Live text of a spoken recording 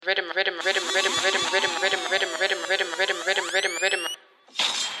Rhythm, rhythm, rhythm, rhythm, rhythm, rhythm, rhythm, rhythm, rhythm, rhythm, rhythm, rhythm, rhythm, rhythm.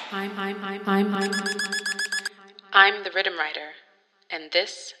 I'm the rhythm writer, and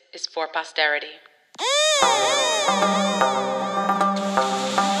this is for posterity.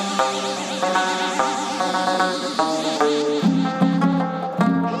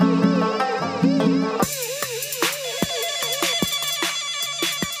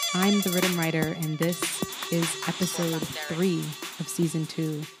 I'm the rhythm writer, and this is episode 3 of season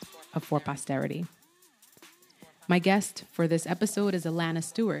 2 of For Posterity. My guest for this episode is Alana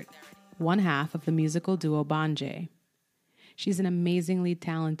Stewart, one half of the musical duo Bonjay. She's an amazingly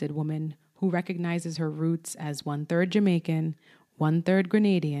talented woman who recognizes her roots as 1/3 Jamaican, 1/3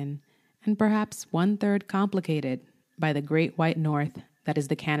 Grenadian, and perhaps 1/3 complicated by the great white north that is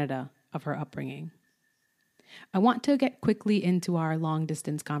the Canada of her upbringing. I want to get quickly into our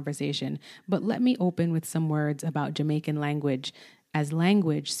long-distance conversation, but let me open with some words about Jamaican language, as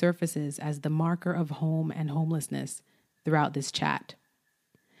language surfaces as the marker of home and homelessness throughout this chat.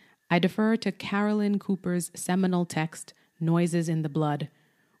 I defer to Carolyn Cooper's seminal text, Noises in the Blood,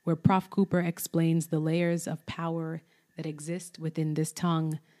 where Prof. Cooper explains the layers of power that exist within this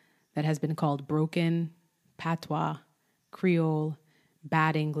tongue that has been called broken, patois, Creole,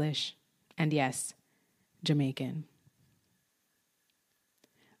 bad English, and yes, Jamaican.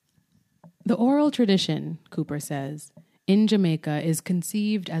 The oral tradition, Cooper says, in Jamaica is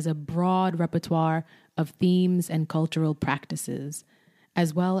conceived as a broad repertoire of themes and cultural practices,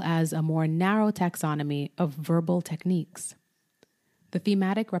 as well as a more narrow taxonomy of verbal techniques. The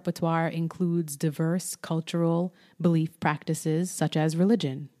thematic repertoire includes diverse cultural belief practices such as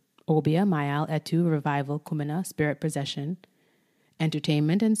religion, Obia, Mayal, Etu, Revival, Kumina, Spirit Possession,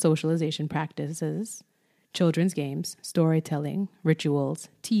 entertainment and socialization practices, children's games, storytelling, rituals,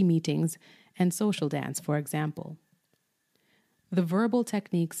 tea meetings, and social dance, for example. The verbal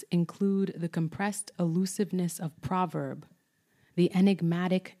techniques include the compressed elusiveness of proverb, the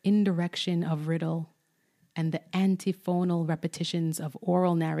enigmatic indirection of riddle, and the antiphonal repetitions of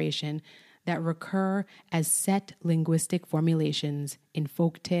oral narration that recur as set linguistic formulations in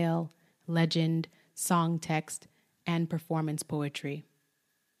folktale, legend, song text, and performance poetry.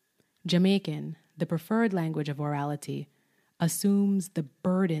 Jamaican, the preferred language of orality, assumes the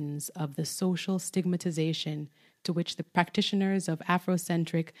burdens of the social stigmatization to which the practitioners of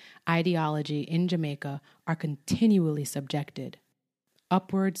Afrocentric ideology in Jamaica are continually subjected.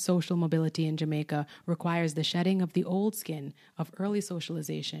 Upward social mobility in Jamaica requires the shedding of the old skin of early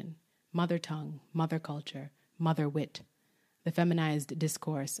socialization, mother tongue, mother culture, mother wit, the feminized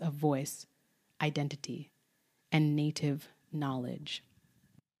discourse of voice, identity, and native knowledge.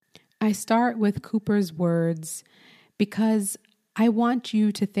 I start with Cooper's words because I want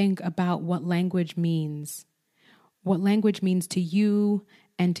you to think about what language means to you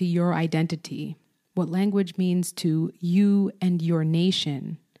and to your identity, what language means to you and your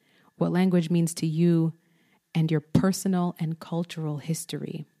nation, what language means to you and your personal and cultural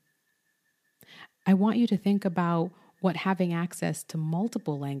history. I want you to think about what having access to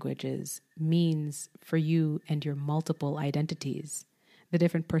multiple languages means for you and your multiple identities, the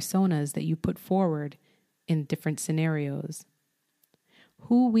different personas that you put forward in different scenarios.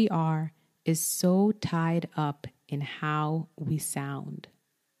 Who we are is so tied up in how we sound.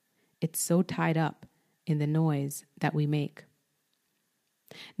 It's so tied up in the noise that we make.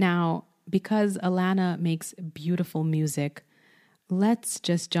 Now, because Alana makes beautiful music, let's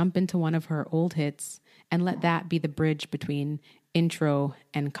just jump into one of her old hits and let that be the bridge between intro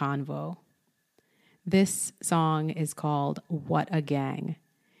and convo. This song is called What a Gang,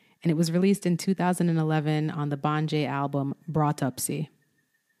 and it was released in 2011 on the Bonjay album Broughtupsy.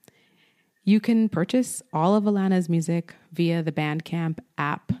 You can purchase all of Alana's music via the Bandcamp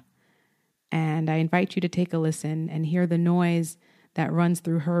app, and I invite you to take a listen and hear the noise that runs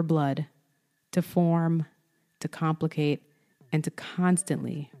through her blood to form, to complicate, and to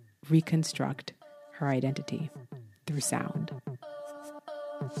constantly reconstruct her identity through sound.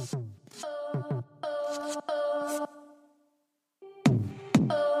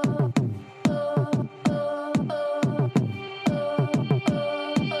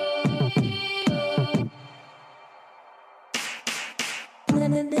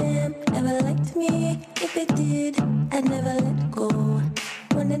 None of them ever liked me. If they did, I'd never let go.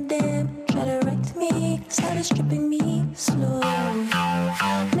 One of them tried to wreck me, started stripping me slow.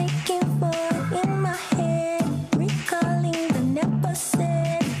 Making fun in my head, recalling the never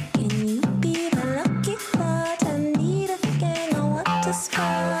said. Can you be my lucky heart? I need a gang, I want to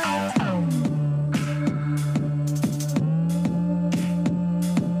spot.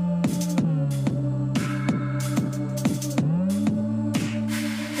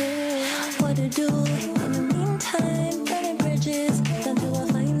 do. In the meantime, burning bridges down to a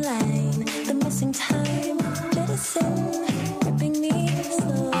fine line. The missing time, jettison, gripping me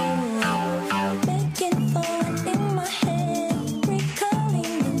slow. Making forward in my head,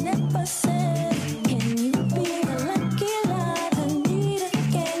 recalling the never said. Can you be the lucky love I need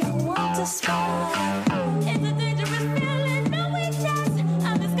again? I want to spark. It's a dangerous feeling, no weakness.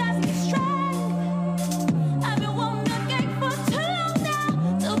 I'm disguising strength. I've been wanting a game for too long now,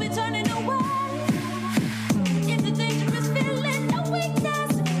 to be turning away. It's a dangerous feeling, no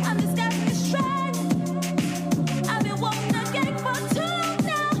weakness. I'm disguising strength. I've been wanting a game for too long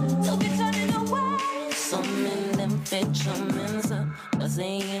now, to be turning away. Some in them vitamins, but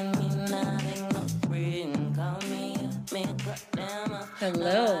saying me nothing, no friend. Call me up, make a damn up.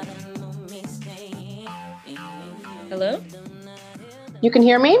 Hello. Hello? You can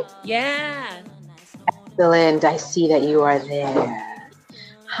hear me? Yeah. Excellent. I see that you are there.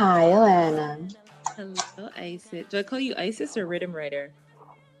 Hi, Elena. Hello, Isis. Do I call you Isis or Rhythm Writer?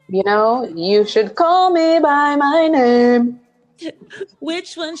 You know, you should call me by my name.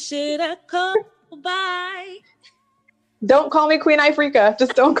 Which one should I call by? Don't call me Queen Ifrika.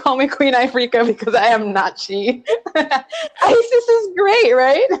 Just don't call me Queen Ifrika because I am not she. Isis is great,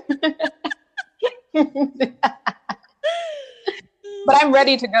 right? But I'm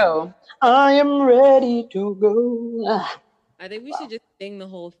ready to go. I am ready to go. I think we should just sing the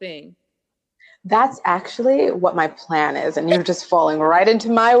whole thing. That's actually what my plan is. And you're just falling right into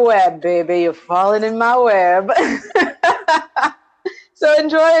my web, baby. You're falling in my web. So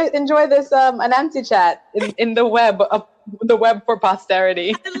enjoy this Anansi chat in the web for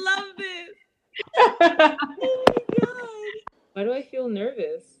posterity. I love it. Oh my God. Why do I feel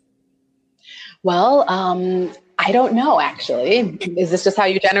nervous? Well, I don't know, actually. Is this just how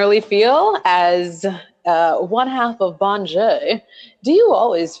you generally feel? As one half of Bonjour, do you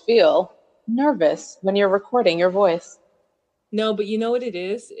always feel nervous when you're recording your voice? No, but you know what it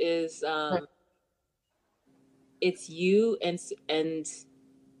is it's you and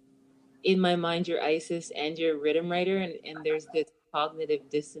in my mind you're Isis and you're Rhythm Writer, and there's this cognitive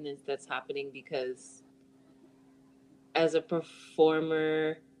dissonance that's happening because as a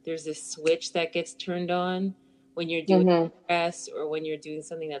performer there's this switch that gets turned on when you're doing press or when you're doing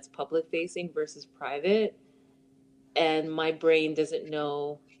something that's public facing versus private, and my brain doesn't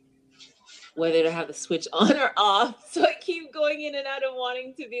know whether to have the switch on or off, so I keep going in and out of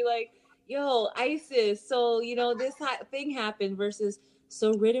wanting to be like, yo, Isis, so you know this thing happened versus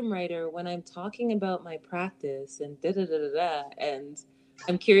so Rhythm Writer when I'm talking about my practice and da da da da da, and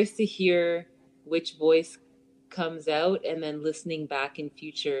I'm curious to hear which voice comes out, and then listening back in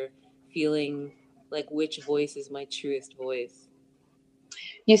future feeling like which voice is my truest voice.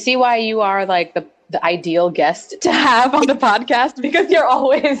 You see why you are like the ideal guest to have on the podcast, because you're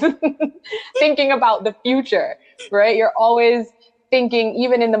always thinking about the future, right? You're always thinking,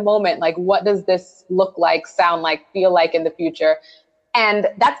 even in the moment, like, what does this look like, sound like, feel like in the future? And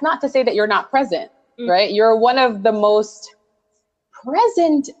that's not to say that you're not present, right? You're one of the most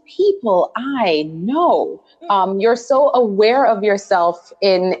present people I know. You're so aware of yourself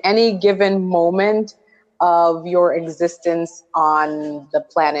in any given moment of your existence on the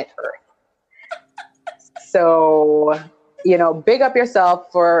planet Earth. So, you know, big up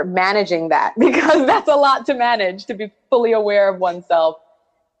yourself for managing that, because that's a lot to manage, to be fully aware of oneself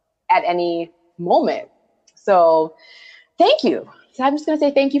at any moment. So thank you. So I'm just going to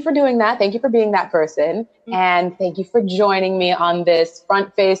say thank you for doing that. Thank you for being that person. And thank you for joining me on this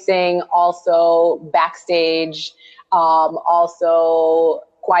front-facing, also backstage, also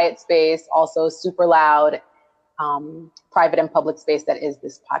quiet space, also super loud, private and public space that is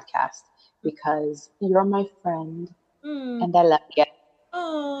this podcast, because you're my friend and I love you.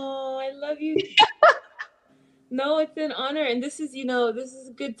 Oh, I love you. No, it's an honor. And this is, this is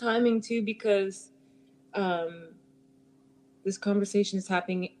good timing too, because this conversation is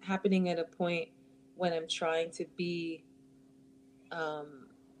happening at a point when I'm trying to be,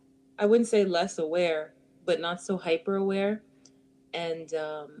 I wouldn't say less aware, but not so hyper aware, and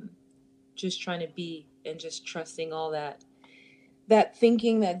just trying to be and just trusting all that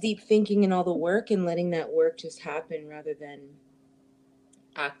thinking, that deep thinking and all the work, and letting that work just happen rather than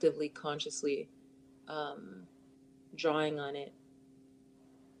actively, consciously drawing on it.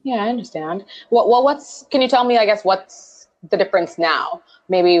 Yeah, I understand. Can you tell me, I guess, what's the difference now?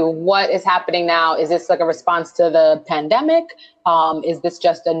 Maybe what is happening now? Is this like a response to the pandemic? Is this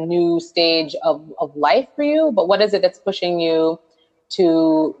just a new stage of life for you? But what is it that's pushing you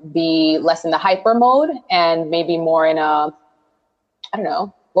to be less in the hyper mode and maybe more in a, I don't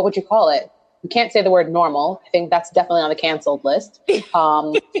know, what would you call it? You can't say the word normal. I think that's definitely on the canceled list.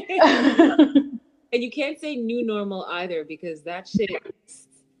 And you can't say new normal either, because that shit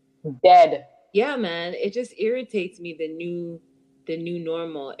dead. Yeah, man. It just irritates me, the new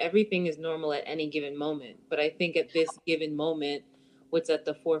normal. Everything is normal at any given moment. But I think at this given moment, what's at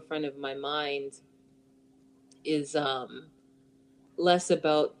the forefront of my mind is less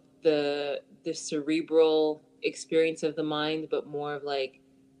about the cerebral experience of the mind, but more of like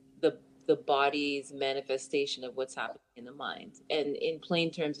the body's manifestation of what's happening in the mind. And in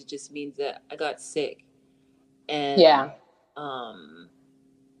plain terms, it just means that I got sick. And yeah. I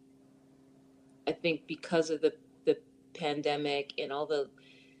think because of the pandemic and all the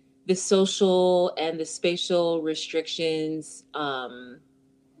social and the spatial restrictions, I'm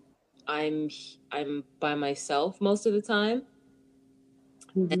by myself most of the time.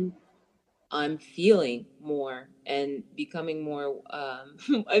 And I'm feeling more and becoming more I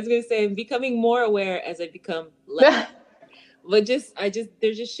was gonna say I'm becoming more aware as I become less. But there's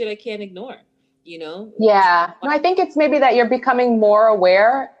just shit I can't ignore, you know? Yeah. No, I think it's maybe that you're becoming more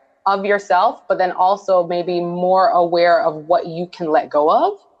aware of yourself, but then also maybe more aware of what you can let go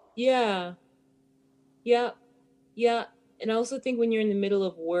of. Yeah. Yeah. Yeah. And I also think when you're in the middle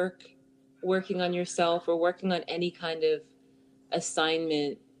of working on yourself or working on any kind of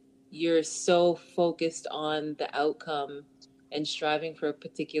assignment, you're so focused on the outcome and striving for a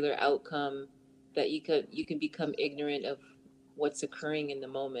particular outcome that you can become ignorant of what's occurring in the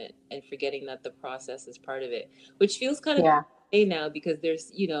moment and forgetting that the process is part of it, which feels kind of okay now, because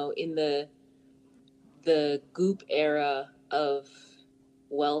there's, in the goop era of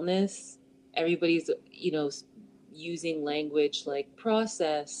wellness, everybody's, using language like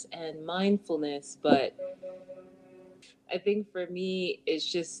process and mindfulness. But I think for me, it's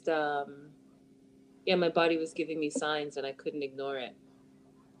just, my body was giving me signs and I couldn't ignore it.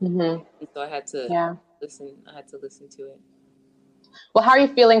 And so I had to listen. I had to listen to it. Well, how are you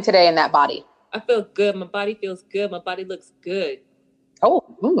feeling today in that body? I feel good. My body feels good. My body looks good. Oh,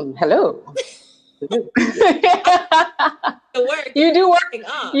 hello. The work. You do work.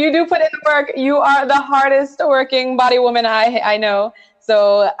 You do put in the work. You are the hardest working body woman I know.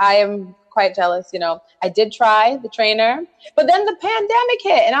 So I am quite jealous. I did try the trainer, but then the pandemic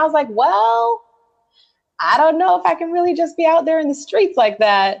hit and I was like, well, I don't know if I can really just be out there in the streets like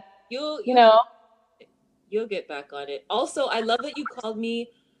that. You'll get back on it. Also, I love that you called me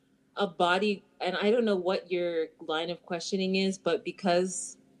a body, and I don't know what your line of questioning is, but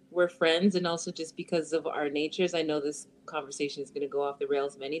because we're friends and also just because of our natures, I know this conversation is going to go off the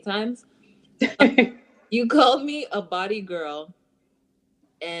rails many times. You called me a body girl,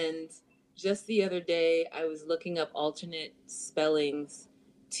 and just the other day I was looking up alternate spellings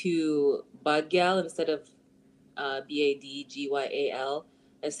to Badgyal instead of Badgyal.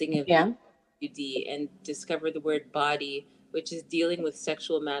 I was thinking of BUD, and discovered the word body, which is dealing with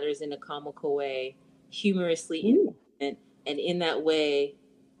sexual matters in a comical way, humorously intimate, and in that way,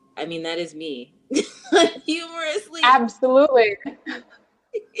 I mean, that is me. Humorously. Absolutely.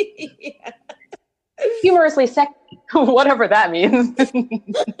 Humorously sexy, whatever that means.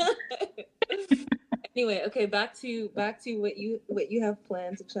 Anyway, okay, back to what you have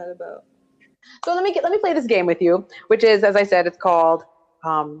planned to chat about. So let me play this game with you, which is, as I said, it's called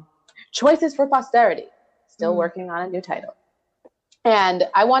Choices for Posterity. Still working on a new title. And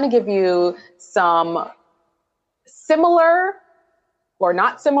I want to give you some similar or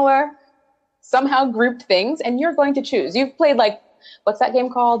not similar, somehow grouped things, and you're going to choose. You've played, like, what's that game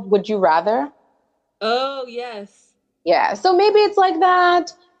called? Would You Rather? Oh, yes. Yeah, so maybe it's like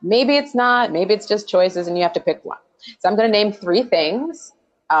that. Maybe it's not. Maybe it's just choices and you have to pick one. So I'm going to name 3 things,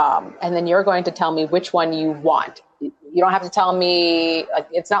 and then you're going to tell me which one you want. You don't have to tell me, like,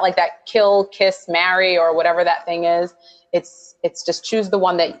 it's not like that kill, kiss, marry, or whatever that thing is. It's just choose the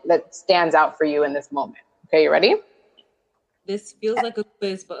one that stands out for you in this moment. Okay, you ready? This feels like a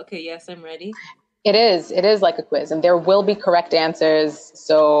quiz, but okay, yes, I'm ready. It is like a quiz, and there will be correct answers,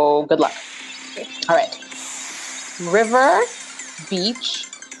 so good luck. Okay. All right. River, beach,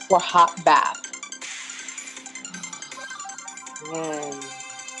 or hot bath?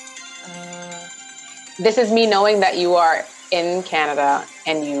 This is me knowing that you are in Canada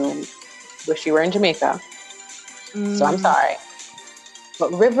and you wish you were in Jamaica. So I'm sorry.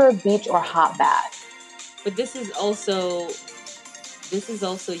 But river, beach, or hot bath? But this is also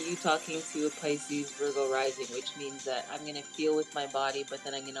you talking to a Pisces Virgo rising, which means that I'm going to feel with my body, but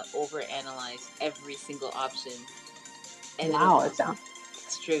then I'm going to overanalyze every single option. And wow, it sounds...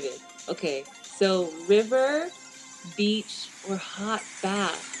 It's driven. Okay, so river, beach, or hot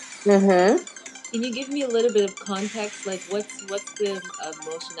bath? Can you give me a little bit of context? Like, what's the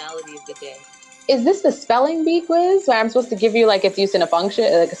emotionality of the day? Is this the spelling bee quiz where I'm supposed to give you like its use in a function,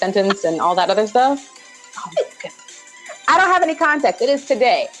 like a sentence and all that other stuff? Oh my goodness. I don't have any context. It is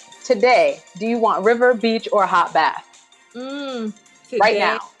today. Today, do you want river, beach, or hot bath? Today, Right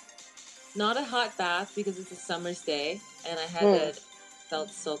now. not a hot bath because it's a summer's day and I had Mm. a felt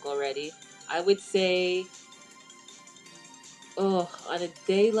soak already. I would say, on a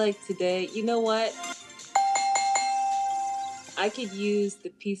day like today, you know what? I could use the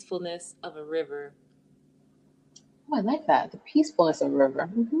peacefulness of a river. Oh, I like that. The peacefulness of a river.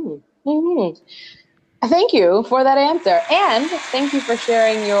 Thank you for that answer. And thank you for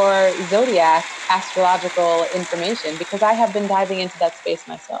sharing your zodiac astrological information because I have been diving into that space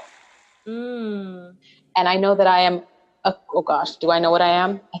myself. Mm. And I know that I am, oh gosh, do I know what I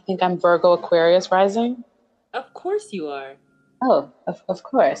am? I think I'm Virgo Aquarius rising. Of course you are. Oh, of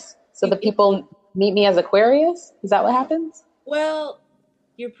course. So the people meet me as Aquarius? Is that what happens? Well,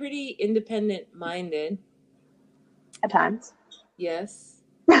 you're pretty independent-minded. At times. Yes.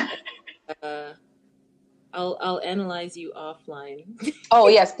 I'll analyze you offline. Oh,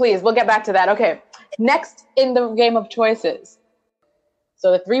 yes, please. We'll get back to that. Okay. Next in the game of choices. So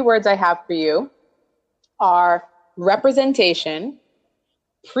the 3 words I have for you are representation,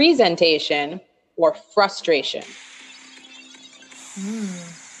 presentation, or frustration.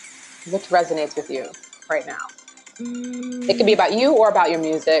 Which resonates with you right now? It could be about you or about your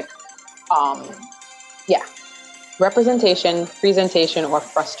music. Yeah. Representation, presentation, or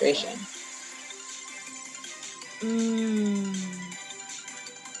frustration.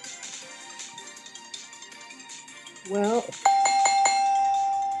 Well,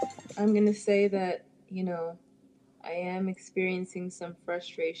 I'm going to say that, I am experiencing some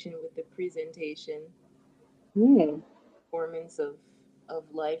frustration with the presentation, performance of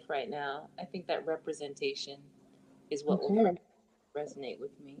life right now. I think that representation is what will resonate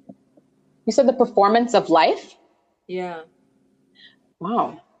with me. You said the performance of life? Yeah.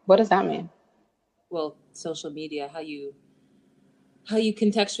 Wow. What does that mean? Well, social media, how you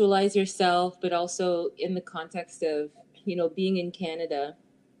contextualize yourself, but also in the context of, being in Canada,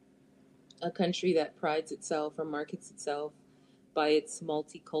 a country that prides itself or markets itself by its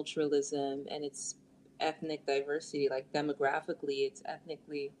multiculturalism and its ethnic diversity. Like demographically, it's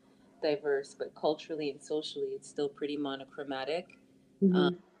ethnically diverse, but culturally and socially, it's still pretty monochromatic.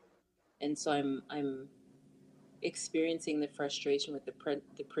 And so I'm experiencing the frustration with the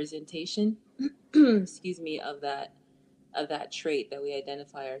presentation, excuse me, of that trait that we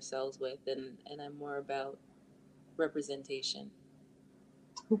identify ourselves with, and I'm more about representation.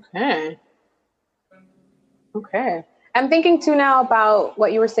 Okay. I'm thinking too now about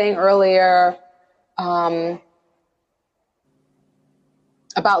what you were saying earlier about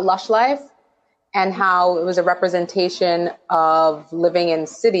Lush Life and how it was a representation of living in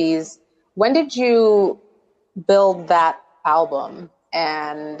cities. When did you build that album,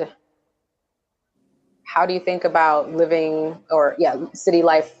 and how do you think about living city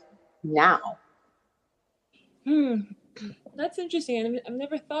life now? That's interesting. I've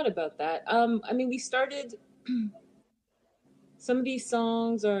never thought about that. We started, some of these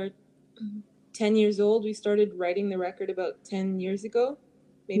songs are 10 years old. We started writing the record about 10 years ago,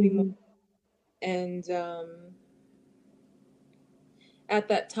 maybe more. And at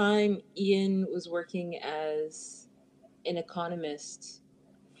that time, Ian was working as an economist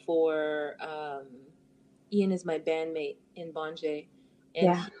for, Ian is my bandmate in Bonjay,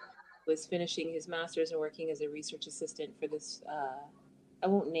 and he was finishing his master's and working as a research assistant for this, I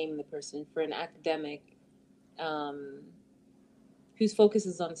won't name the person, for an academic whose focus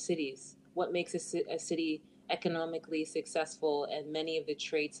is on cities, what makes a city economically successful, and many of the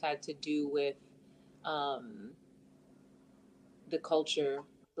traits had to do with the culture,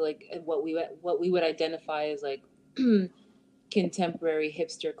 like what we would identify as like contemporary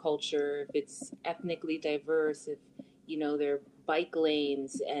hipster culture. If it's ethnically diverse, if there are bike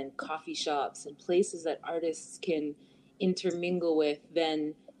lanes and coffee shops and places that artists can intermingle with,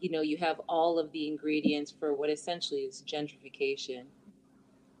 then you have all of the ingredients for what essentially is gentrification.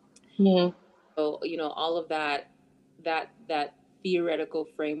 So all of that theoretical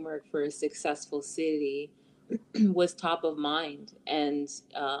framework for a successful city was top of mind, and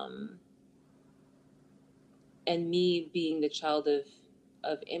me being the child of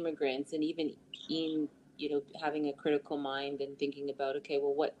immigrants, and even in having a critical mind and thinking about, okay,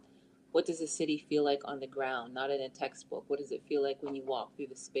 well, what does a city feel like on the ground, not in a textbook? What does it feel like when you walk through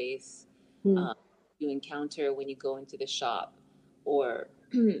the space you encounter when you go into the shop, or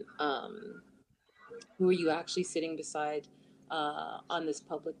who are you actually sitting beside on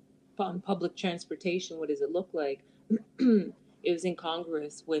public transportation? What does it look like? It was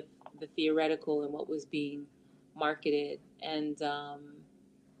incongruous with the theoretical and what was being marketed, and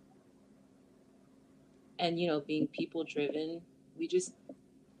you know, being people driven.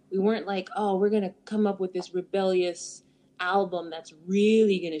 We weren't like, oh, we're gonna come up with this rebellious album that's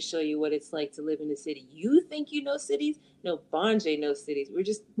really gonna show you what it's like to live in the city. You think you know cities? No, Bonjay knows cities. We're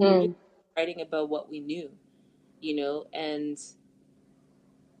just writing about what we knew, you know. And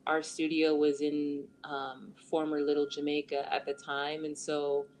our studio was in former Little Jamaica at the time, and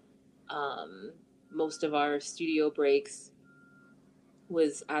so most of our studio breaks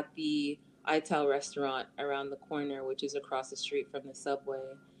was at the Ital restaurant around the corner, which is across the street from the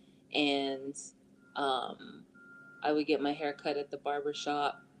subway. And I would get my hair cut at the barber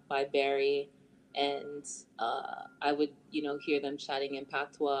shop by Barry, and I would, you know, hear them chatting in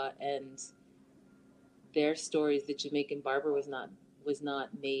patois, and their stories. The Jamaican barber was not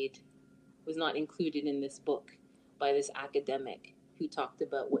included in this book by this academic who talked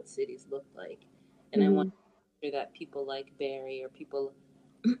about what cities looked like. And I want to make sure that people like Barry, or people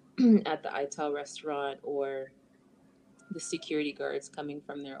at the Ital restaurant, or the security guards coming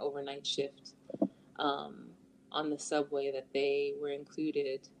from their overnight shift on the subway, that they were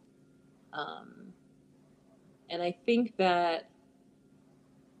included. And I think that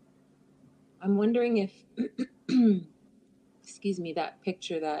I'm wondering if excuse me, that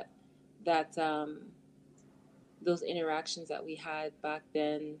picture that those interactions that we had back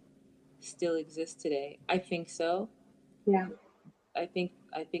then still exist today. I think so. Yeah. I think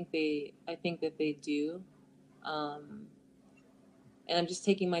that they do. And I'm just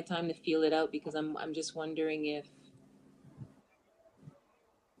taking my time to feel it out, because I'm just wondering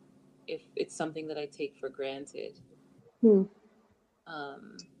if it's something that I take for granted.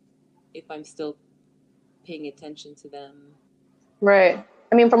 If I'm still paying attention to them. Right.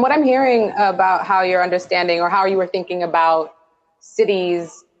 I mean, from what I'm hearing about how you're understanding, or how you were thinking about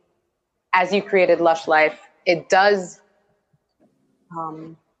cities as you created Lush Life, it does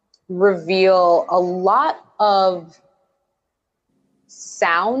reveal a lot of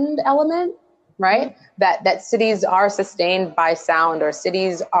sound element, right? That cities are sustained by sound, or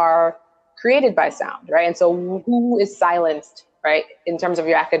cities are created by sound, right? And so who is silenced, right? In terms of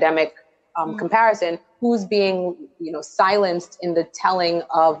your academic comparison, who's being, you know, silenced in the telling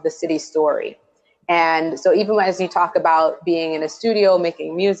of the city story. And so even as you talk about being in a studio,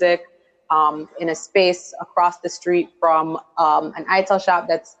 making music, in a space across the street from an Ital shop,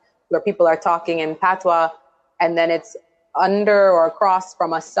 that's where people are talking in patois, and then it's under or across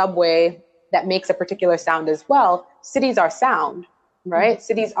from a subway that makes a particular sound as well. Cities are sound, right?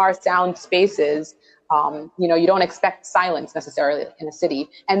 Cities are sound spaces. You know, you don't expect silence necessarily in a city.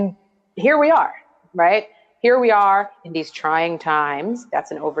 And here we are, right? Here we are in these trying times.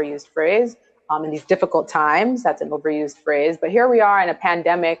 That's an overused phrase. In these difficult times, that's an overused phrase. But here we are in a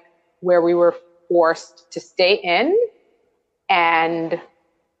pandemic where we were forced to stay in, and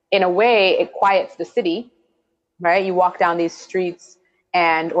in a way, it quiets the city, right? You walk down these streets,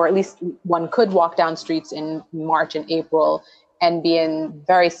 or at least one could walk down streets in March and April and be in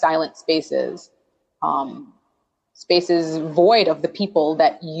very silent spaces, spaces void of the people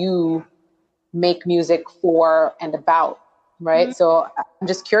that you make music for and about, right? So I'm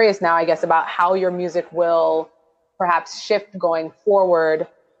just curious now, I guess, about how your music will perhaps shift going forward,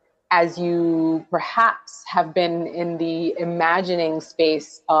 as you perhaps have been in the imagining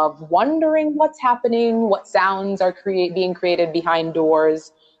space of wondering what's happening, what sounds are being created behind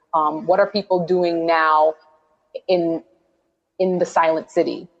doors, what are people doing now in the silent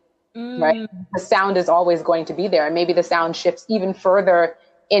city, right? The sound is always going to be there, and maybe the sound shifts even further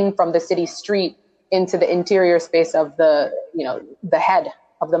in from the city street into the interior space of the, you know, the head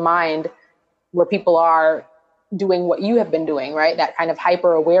of the mind, where people are doing what you have been doing, right? That kind of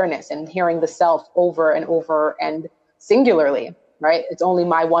hyper awareness and hearing the self over and over and singularly, right? It's only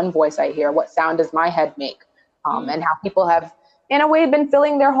my one voice I hear. What sound does my head make? And how people have, in a way, been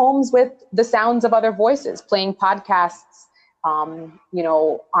filling their homes with the sounds of other voices, playing podcasts, you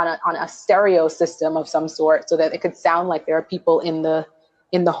know, on a stereo system of some sort, so that it could sound like there are people in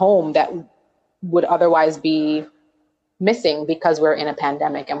the home that would otherwise be missing, because we're in a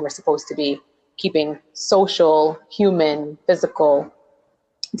pandemic and we're supposed to be keeping social, human, physical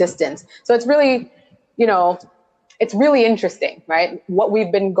distance. So it's really, you know, it's really interesting, right? What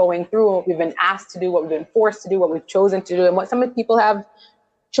we've been going through, what we've been asked to do, what we've been forced to do, what we've chosen to do, and what some people have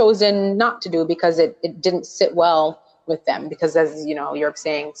chosen not to do because it didn't sit well with them. Because, as you know, you're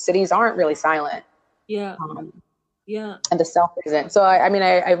saying, cities aren't really silent. Yeah. Yeah. And the self isn't. So I mean,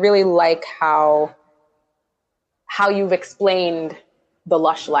 I really like how you've explained the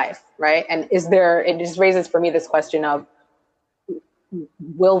Lush Life, right? And it just raises for me this question of,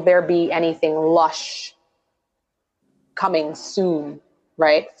 will there be anything lush coming soon,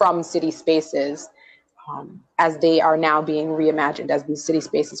 right, from city spaces, as they are now being reimagined, as these city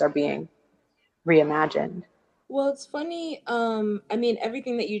spaces are being reimagined? Well, it's funny. I mean,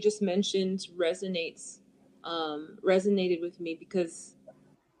 everything that you just mentioned resonated with me because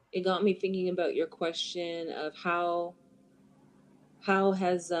it got me thinking about your question of how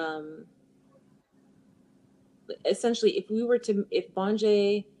has essentially if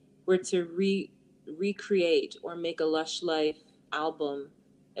Bonjay were to recreate or make a Lush Life album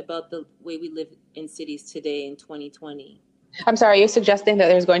about the way we live in cities today in 2020. I'm sorry, are you suggesting that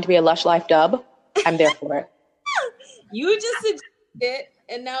there's going to be a Lush Life dub? I'm there for it. You just suggested it,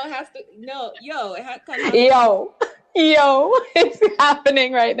 and now it has to. No, yo, it kind of yo, it's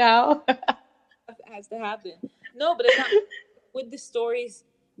happening right now. It has to happen. No, but it's not. Would the stories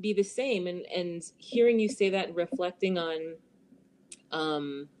be the same? And hearing you say that and reflecting on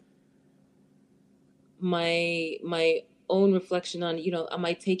my own reflection on, am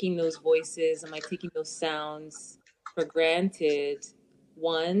I taking those voices, am I taking those sounds for granted?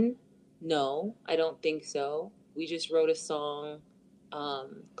 One, no, I don't think so. We just wrote a song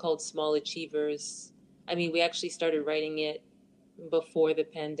called Small Achievers. I mean, we actually started writing it before the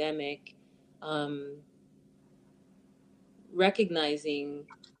pandemic, recognizing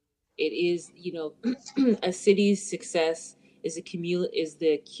it is, a city's success is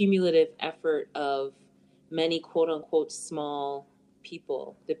the cumulative effort of many quote unquote small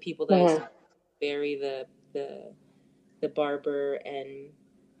people, the people that used to bury the barber and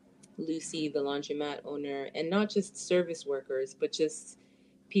Lucy, the laundromat owner, and not just service workers, but just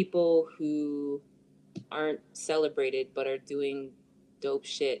people who aren't celebrated but are doing dope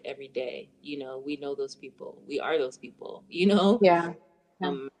shit every day. We know those people. We are those people, Yeah.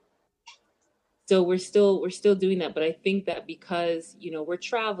 So we're still doing that. But I think that because, we're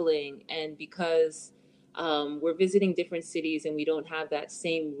traveling and because we're visiting different cities and we don't have that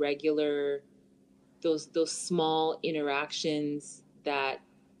same regular, those small interactions that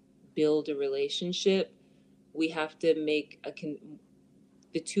build a relationship, we have to make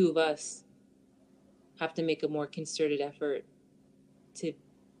the two of us have to make a more concerted effort to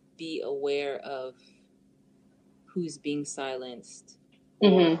be aware of who's being silenced.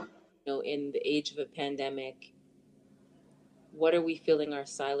 Mm-hmm. In the age of a pandemic, what are we filling our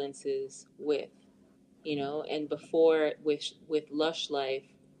silences with? And before with Lush Life,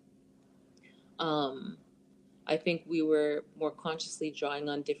 I think we were more consciously drawing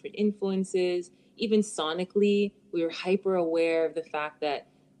on different influences. Even sonically, we were hyper aware of the fact that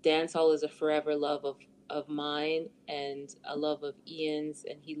dancehall is a forever love of mine and a love of Ian's,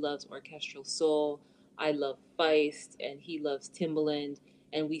 and he loves orchestral soul. I love Feist, and he loves Timbaland,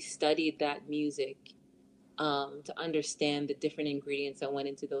 and we studied that music to understand the different ingredients that went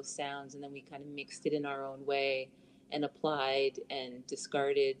into those sounds, and then we kind of mixed it in our own way and applied and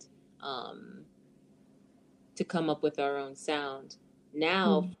discarded to come up with our own sound.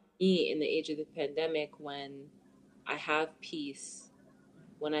 Now, for me, in the age of the pandemic, when I have peace,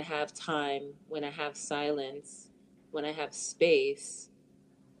 when I have time, when I have silence, when I have space,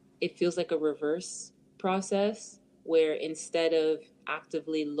 it feels like a reverse process where instead of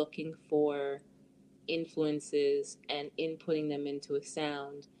actively looking for influences and inputting them into a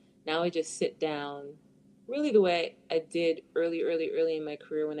sound, now I just sit down, really the way I did early in my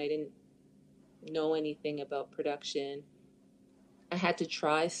career when I didn't know anything about production. I had to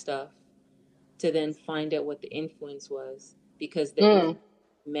try stuff to then find out what the influence was, because the influence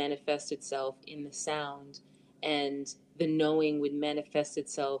manifest itself in the sound, and the knowing would manifest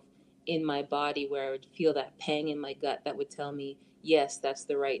itself in my body, where I would feel that pang in my gut that would tell me, yes, that's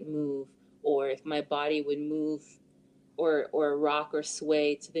the right move. Or if my body would move or rock or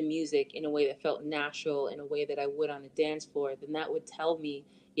sway to the music in a way that felt natural, in a way that I would on a dance floor, then that would tell me,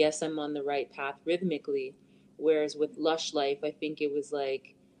 yes, I'm on the right path rhythmically. Whereas with Lush Life, I think it was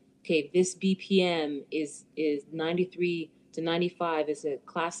like, okay, this BPM is 93 to 95 is a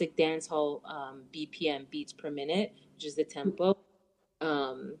classic dancehall BPM, beats per minute, which is the tempo.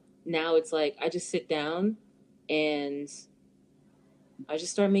 Now it's like I just sit down and I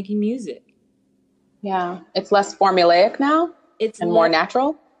just start making music. Yeah, it's less formulaic now. It's more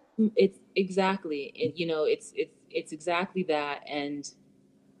natural. It's exactly, it's exactly that, and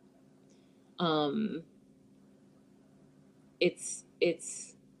it's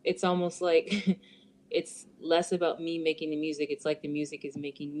almost like it's less about me making the music. It's like the music is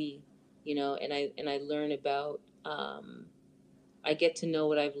making me, and I learn about. I get to know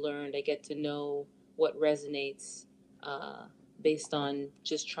what I've learned. I get to know what resonates based on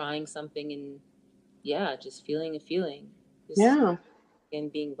just trying something and just feeling a feeling. Yeah.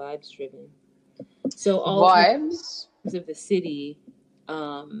 and being vibes driven. So all Vibes. of the city,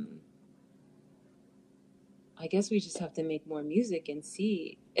 I guess we just have to make more music and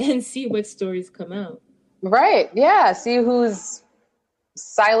see what stories come out. Right. Yeah. See whose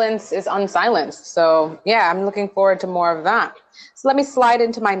silence is unsilenced. So yeah, I'm looking forward to more of that. So let me slide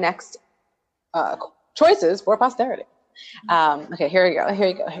into my next choices for posterity. Okay, here we go. Here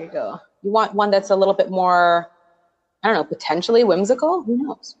you go. Here you go. You want one that's a little bit more, I don't know, potentially whimsical? Who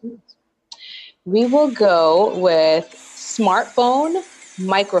knows? We will go with smartphone,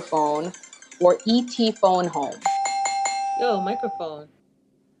 microphone, or ET phone home. Yo, microphone.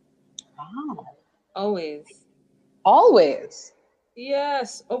 Wow. Always. Always.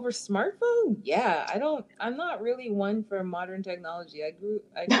 Yes, over smartphone? Yeah, I'm not really one for modern technology. I grew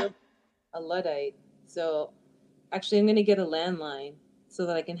up a Luddite. So actually I'm gonna get a landline so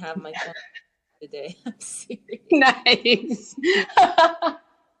that I can have my phone today. I'm serious. Nice.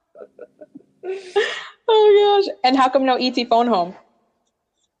 Oh gosh. And how come no ET phone home?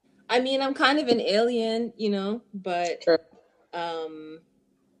 I mean, I'm kind of an alien, but Sure.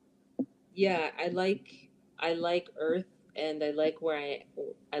 yeah, I like Earth, and I like where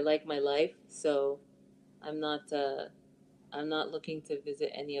I like my life. So I'm not looking to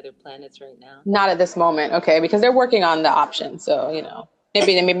visit any other planets right now. Not at this moment, okay, because they're working on the option. So,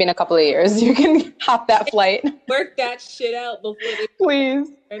 maybe in a couple of years you can hop that flight. Work that shit out before they Please.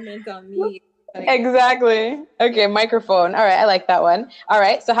 experiment on me. Exactly. Okay, microphone. All right, I like that one. All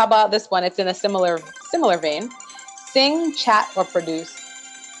right, so how about this one? It's in a similar vein. Sing, chat, or produce.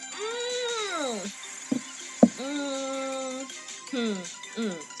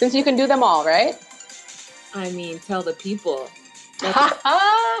 Since you can do them all, right? I mean, tell the people.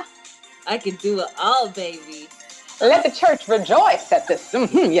 Ha I can do it all, baby. Let the church rejoice at this.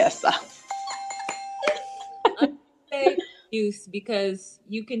 Yes. Produce, because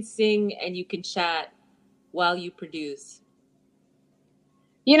you can sing and you can chat while you produce.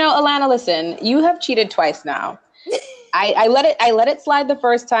 Alana, listen, you have cheated twice now. I let it slide the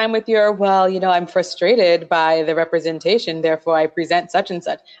first time with your, I'm frustrated by the representation, therefore I present such and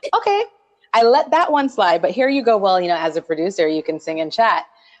such. Okay, I let that one slide, but here you go, as a producer, you can sing and chat.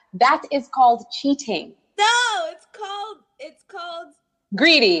 That is called cheating. No, it's called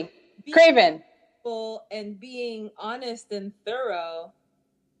greedy, craven. And being honest and thorough.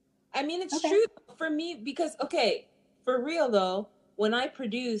 I mean, it's true for me because, for real though, when I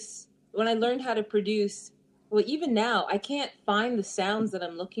learned how to produce, well, even now, I can't find the sounds that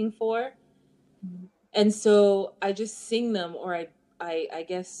I'm looking for. And so I just sing them, or I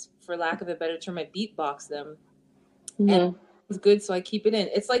guess, for lack of a better term, I beatbox them. Mm-hmm. And it's good, so I keep it in.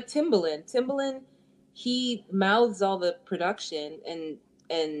 It's like Timbaland. Timbaland, he mouths all the production,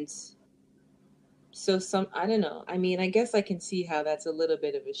 and so I don't know. I mean, I guess I can see how that's a little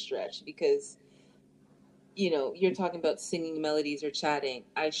bit of a stretch because, you're talking about singing melodies or chatting.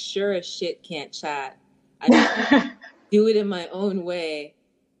 I sure as shit can't chat. I do it in my own way,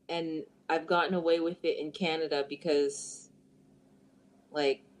 and I've gotten away with it in Canada because,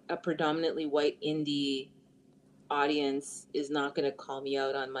 like, a predominantly white indie audience is not going to call me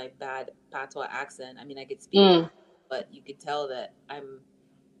out on my bad patois accent. I mean, I could speak, but you could tell that I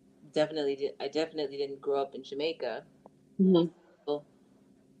definitely didn't grow up in Jamaica. Mm-hmm.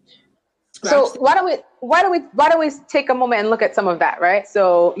 So why don't we take a moment and look at some of that, right?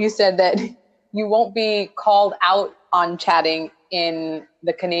 So you said that you won't be called out on chatting in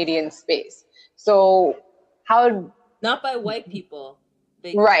the Canadian space. So how? Not by white people.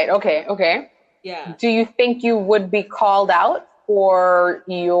 Right. Okay. Yeah. Do you think you would be called out for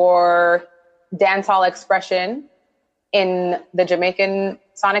your dancehall expression in the Jamaican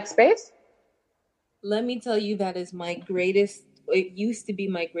sonic space? Let me tell you, that is it used to be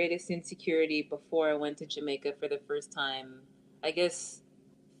my greatest insecurity before I went to Jamaica for the first time, I guess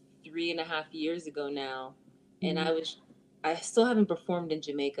 3.5 years ago now. And I still haven't performed in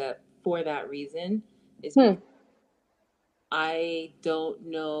Jamaica for that reason. I don't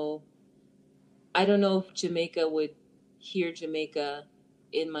know if Jamaica would hear Jamaica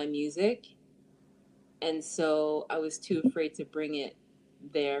in my music. And so I was too afraid to bring it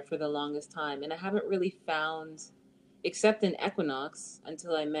there for the longest time. And I haven't really found, except in Equinox,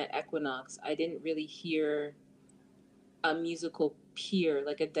 until I met Equinox, I didn't really hear a musical peer,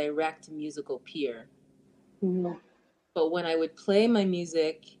 like a direct musical peer. Mm-hmm. But when I would play my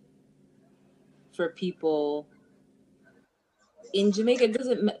music for people in Jamaica, it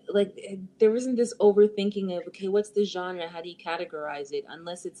doesn't, like, there isn't this overthinking of, okay, what's the genre? How do you categorize it?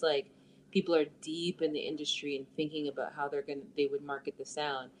 Unless it's like people are deep in the industry and thinking about how they would market the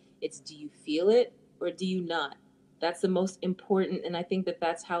sound. It's, do you feel it or do you not? That's the most important, and I think that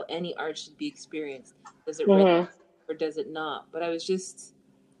that's how any art should be experienced. Does it Mhm. resonate or does it not? But I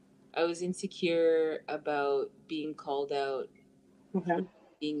was insecure about being called out Okay.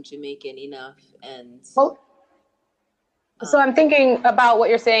 being Jamaican enough, and Well, so I'm thinking about what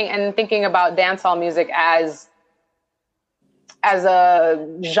you're saying and thinking about dancehall music as a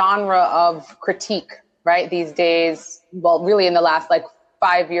genre of critique, right? These days, well, really in the last like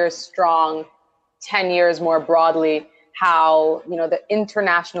 5 years strong, 10 years more broadly, how, you know, the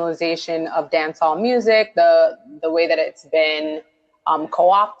internationalization of dancehall music, the way that it's been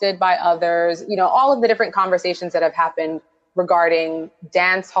co-opted by others, you know, all of the different conversations that have happened regarding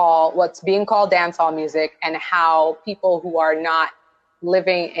dancehall, what's being called dancehall music, and how people who are not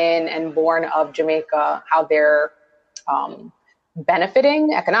living in and born of Jamaica, how they're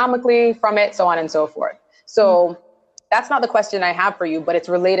benefiting economically from it, so on and so forth. So that's not the question I have for you, but it's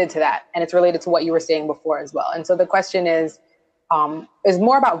related to that. And it's related to what you were saying before as well. And so the question is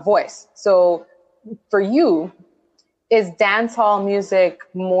more about voice. So for you, is dancehall music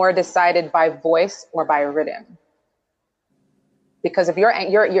more decided by voice or by rhythm? Because if you're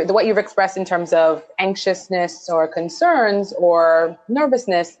what you've expressed in terms of anxiousness or concerns or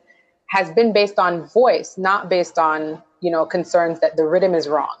nervousness has been based on voice, not based on, you know, concerns that the rhythm is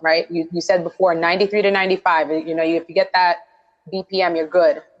wrong, right? You said before 93 to 95, you know, if you get that BPM, you're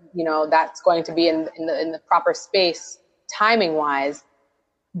good. You know, that's going to be in the proper space timing wise.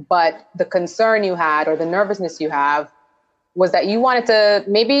 But the concern you had or the nervousness you have was that you wanted to,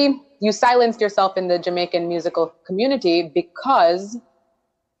 maybe you silenced yourself in the Jamaican musical community because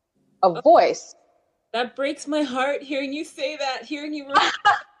of voice. that breaks my heart hearing you say that, hearing you refer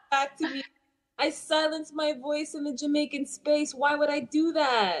back to me. I silenced my voice in the Jamaican space. Why would I do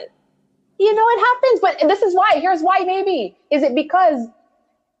that? You know, it happens, but this is why. Here's why. Maybe is it because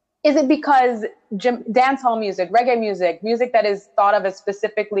dancehall music, reggae music that is thought of as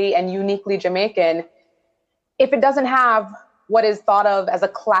specifically and uniquely Jamaican, if it doesn't have what is thought of as a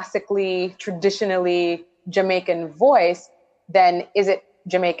classically, traditionally Jamaican voice, then is it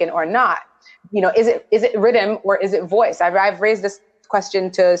Jamaican or not? You know, is it rhythm or is it voice? I've raised this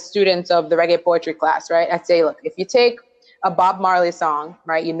question to students of the reggae poetry class, right? I'd say, look, if you take a Bob Marley song,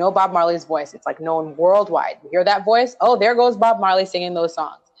 right? You know Bob Marley's voice. It's like known worldwide. You hear that voice? Oh, there goes Bob Marley singing those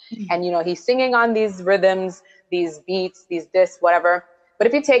songs. And, you know, he's singing on these rhythms, these beats, whatever. But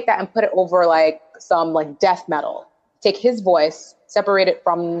if you take that and put it over like some like death metal, take his voice, separate it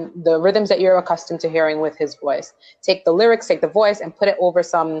from the rhythms that you're accustomed to hearing with his voice, take the lyrics, take the voice and put it over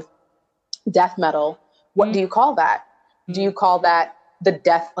some death metal. What do you call that? Do you call that the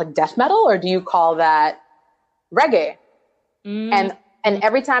death metal, or do you call that reggae? And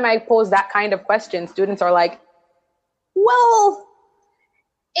every time I pose that kind of question, students are like, well,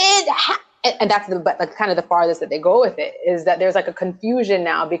 and that's kind of the farthest that they go with it, is that there's like a confusion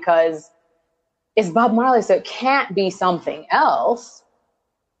now because it's Bob Marley, so it can't be something else.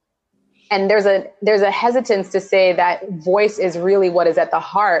 And there's a hesitance to say that voice is really what is at the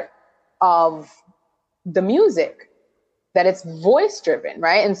heart of the music, that it's voice driven,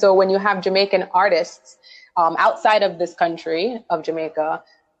 right? And so when you have Jamaican artists outside of this country of Jamaica,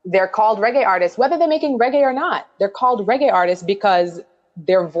 they're called reggae artists, whether they're making reggae or not. They're called reggae artists because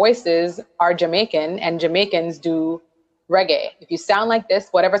their voices are Jamaican and Jamaicans do reggae. If you sound like this,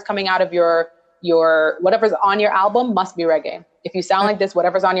 whatever's coming out of your whatever's on your album must be reggae. If you sound like this,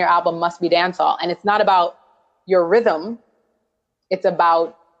 whatever's on your album must be dancehall. And it's not about your rhythm. It's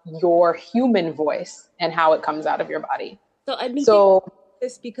about your human voice and how it comes out of your body. So I've been thinking about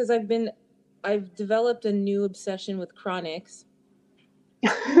this because I've developed a new obsession with Chronixx.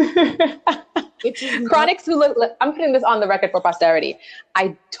 Which is Chronixx, I'm putting this on the record for posterity.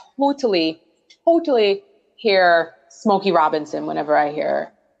 I totally hear Smokey Robinson whenever I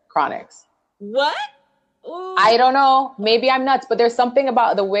hear Chronixx. What? Ooh. I don't know. Maybe I'm nuts, but there's something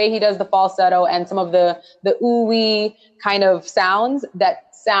about the way he does the falsetto and some of the ooh-wee kind of sounds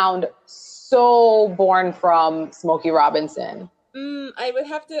that sound so born from Smokey Robinson. I would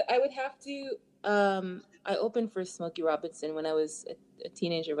have to. I opened for Smokey Robinson when I was a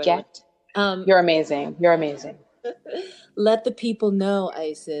teenager. You're amazing. You're amazing. Let the people know,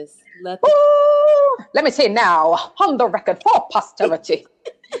 Isis. Let me say now, on the record for posterity,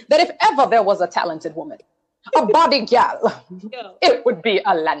 that if ever there was a talented woman, a body gal, it would be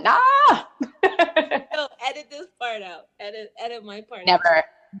Alana. No, edit this part out. Edit my part out.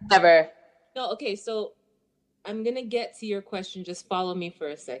 Never. No, okay, so I'm going to get to your question. Just follow me for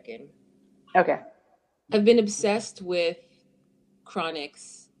a second. Okay. I've been obsessed with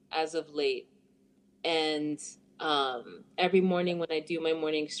Chronixx as of late. And every morning when I do my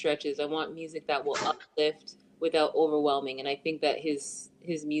morning stretches, I want music that will uplift, without overwhelming. And I think that his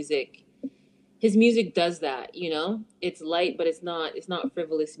music does that, you know? It's light, but it's not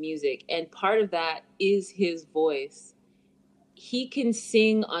frivolous music. And part of that is his voice. He can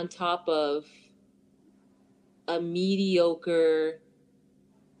sing on top of a mediocre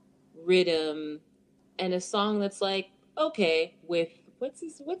rhythm and a song that's like, okay, with what's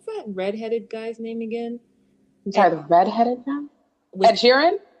that redheaded guy's name again? I'm sorry, the redheaded guy? With, Ed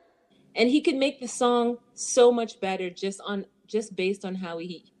Sheeran? and he can make the song so much better just based on how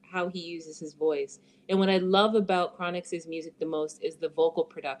he uses his voice. And what I love about Chronix's music the most is the vocal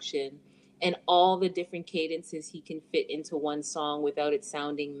production and all the different cadences he can fit into one song without it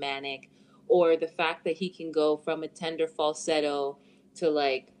sounding manic, or the fact that he can go from a tender falsetto to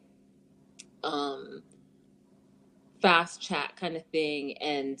like fast chat kind of thing,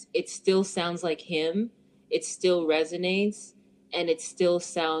 and it still sounds like him, it still resonates, and it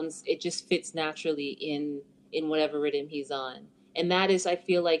just fits naturally in whatever rhythm he's on. And that is, I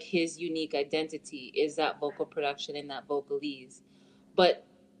feel like, his unique identity is that vocal production and that vocalese.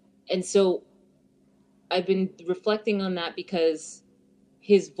 And so I've been reflecting on that because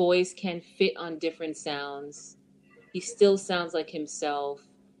his voice can fit on different sounds. He still sounds like himself.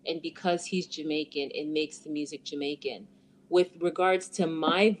 And because he's Jamaican, it makes the music Jamaican. With regards to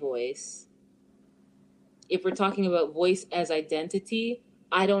my voice, if we're talking about voice as identity,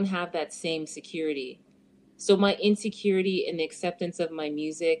 I don't have that same security. So my insecurity in the acceptance of my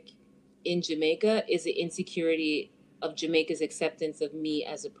music in Jamaica is the insecurity of Jamaica's acceptance of me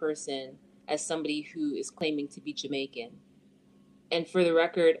as a person, as somebody who is claiming to be Jamaican. And for the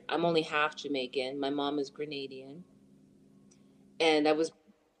record, I'm only half Jamaican. My mom is Grenadian. And I was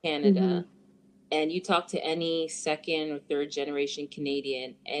in Canada. Mm-hmm. And you talk to any second or third generation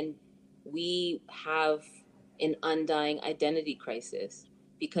Canadian, and we have an undying identity crisis.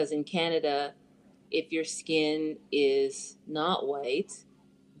 Because in Canada, if your skin is not white,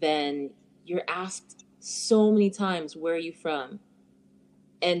 then you're asked so many times, where are you from?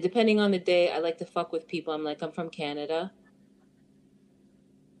 And depending on the day, I like to fuck with people. I'm like, I'm from Canada.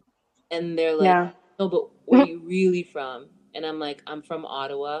 And they're like, yeah. No, but where are you really from? And I'm like, I'm from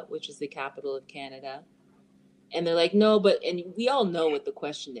Ottawa, which is the capital of Canada. And they're like, no, but, and we all know what the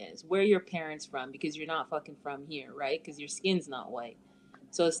question is. Where are your parents from? Because you're not fucking from here, right? Because your skin's not white.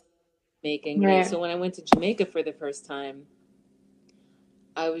 So it's Jamaican. Right. So when I went to Jamaica for the first time,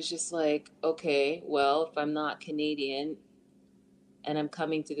 I was just like, okay, well, if I'm not Canadian and I'm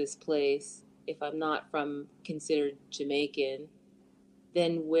coming to this place, if I'm not considered Jamaican,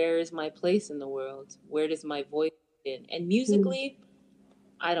 then where is my place in the world? Where does my voice fit in? And musically,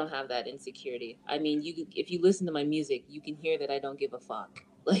 I don't have that insecurity. I mean, if you listen to my music, you can hear that I don't give a fuck.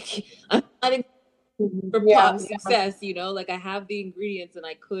 Like, I'm not for pop success, you know? Like, I have the ingredients, and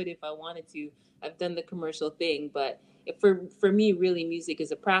I could if I wanted to. I've done the commercial thing, but for me, really, music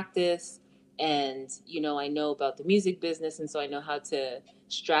is a practice, and, you know, I know about the music business, and so I know how to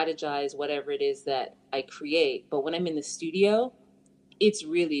strategize whatever it is that I create. But when I'm in the studio, it's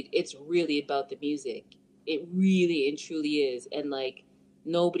really about the music. It really and truly is. And like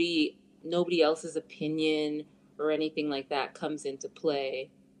nobody else's opinion or anything like that comes into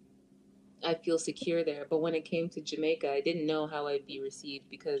play. I feel secure there. But when it came to Jamaica, I didn't know how I'd be received,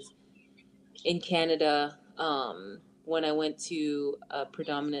 because in Canada, when I went to a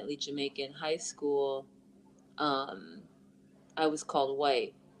predominantly Jamaican high school, I was called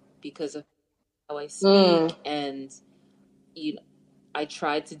white because of how I speak. And, you know, I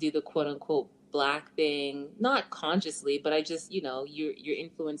tried to do the quote unquote black thing, not consciously, but I just, you know, you're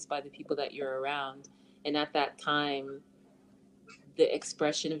influenced by the people that you're around. And at that time, the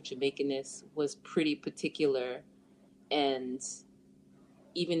expression of Jamaicanness was pretty particular. And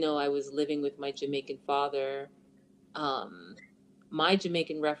even though I was living with my Jamaican father, my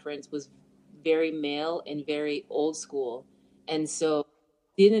Jamaican reference was very male and very old school. And so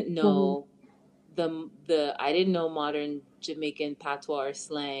didn't know I didn't know modern Jamaican patois or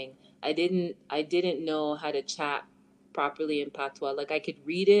slang. I didn't know how to chat properly in patois. Like, I could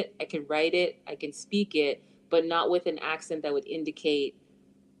read it, I could write it, I can speak it, but not with an accent that would indicate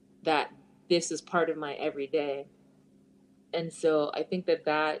that this is part of my everyday. And so I think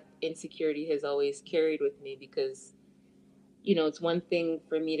that insecurity has always carried with me, because, you know, it's one thing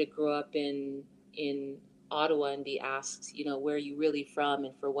for me to grow up in Ottawa and be asked, you know, where are you really from?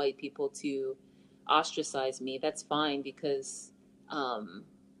 And for white people to ostracize me, that's fine, because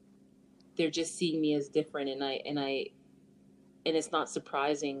they're just seeing me as different, and it's not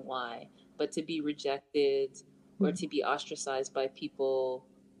surprising why. But to be rejected or to be ostracized by people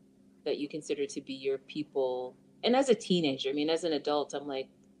that you consider to be your people, and as a teenager, I mean, as an adult, I'm like,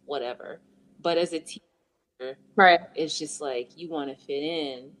 whatever. But as a teenager, Right. it's just like you want to fit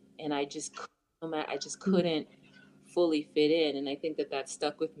in, and I just couldn't fully fit in, and I think that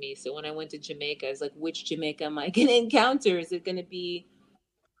stuck with me. So when I went to Jamaica, I was like, which Jamaica am I going to encounter? Is it going to be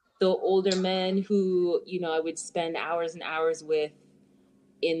the older men who, you know, I would spend hours and hours with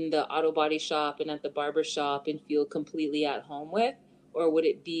in the auto body shop and at the barber shop and feel completely at home with? Or would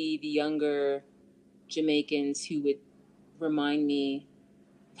it be the younger Jamaicans who would remind me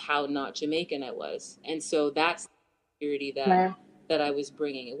how not Jamaican I was? And so that's the security Right. that I was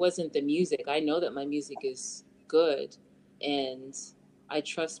bringing. It wasn't the music. I know that my music is good and I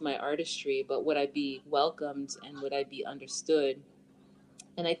trust my artistry, but would I be welcomed and would I be understood?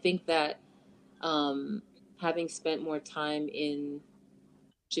 And I think that having spent more time in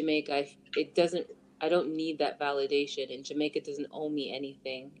Jamaica, I don't need that validation, and Jamaica doesn't owe me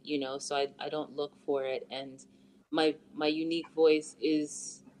anything, you know, so I don't look for it. And my unique voice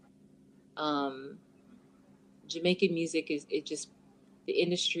is Jamaican music the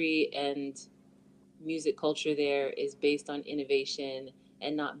industry and music culture there is based on innovation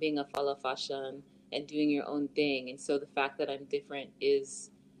and not being a follow fashion and doing your own thing. And so the fact that I'm different is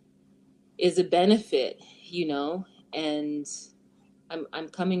a benefit, you know, and I'm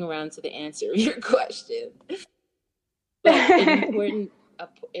coming around to the answer of your question. But an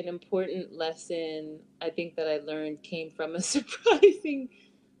important lesson I think that I learned came from a surprising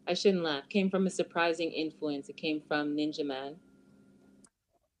influence. It came from Ninja Man.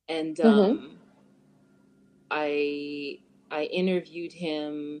 And I interviewed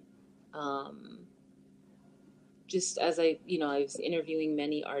him just as I was interviewing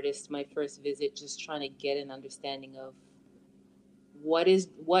many artists my first visit, just trying to get an understanding of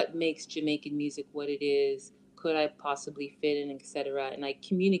what makes Jamaican music what it is. Could I possibly fit in, etc. And I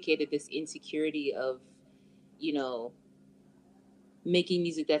communicated this insecurity of, you know, making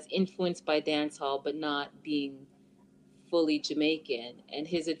music that's influenced by dancehall but not being fully Jamaican. And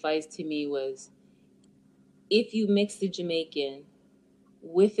his advice to me was, if you mix the Jamaican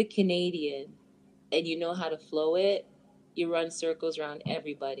with the Canadian and you know how to flow it, you run circles around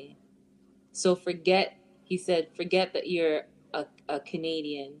everybody. So he said, forget that you're a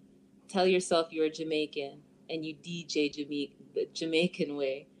Canadian. Tell yourself you're a Jamaican and you DJ the Jamaican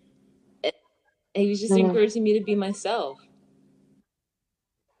way. And he was just encouraging me to be myself.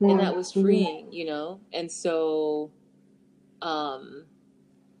 And that was freeing, you know? And so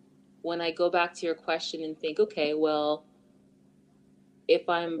when I go back to your question and think, okay, well, if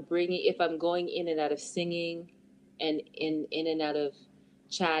I'm going in and out of singing and in and out of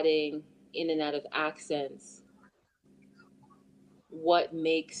chatting, in and out of accents, what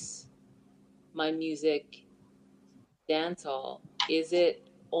makes my music dancehall? Is it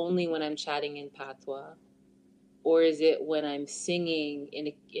only when I'm chatting in patois, or is it when I'm singing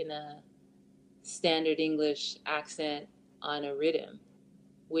in a standard English accent on a rhythm?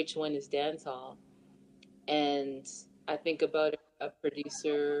 Which one is dancehall? And I think about a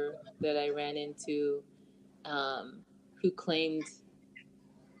producer that I ran into who claimed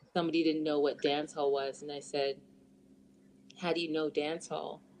somebody didn't know what dancehall was, and I said, how do you know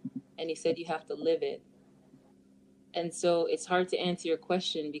dancehall? And he said, you have to live it. And so it's hard to answer your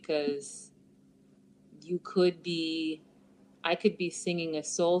question, because I could be singing a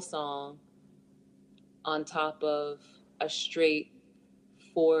soul song on top of a straight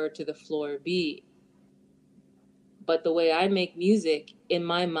 4 to the floor beat. But the way I make music, in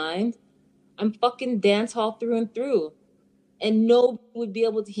my mind, I'm fucking dancehall through and through. And nobody would be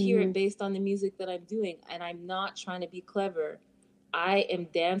able to hear it based on the music that I'm doing. And I'm not trying to be clever. I am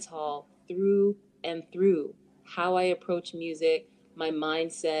dancehall through and through. How I approach music, my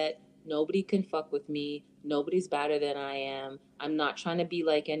mindset, nobody can fuck with me. Nobody's better than I am. I'm not trying to be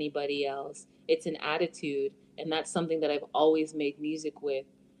like anybody else. It's an attitude. And that's something that I've always made music with.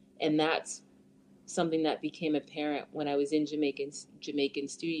 And that's something that became apparent when I was in Jamaican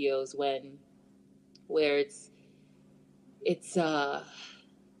studios, where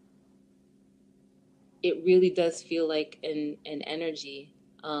it really does feel like an energy.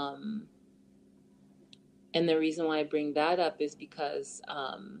 And the reason why I bring that up is because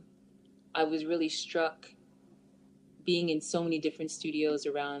I was really struck being in so many different studios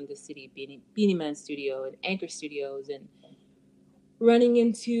around the city, Beanie Man Studio and Anchor Studios, and running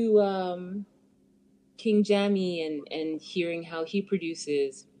into King Jammy and hearing how he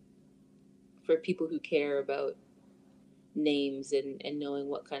produces for people who care about names and knowing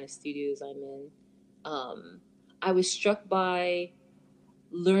what kind of studios I'm in. I was struck by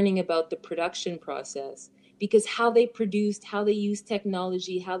learning about the production process, because how they produced, how they used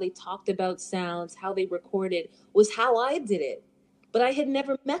technology, how they talked about sounds, how they recorded was how I did it. But I had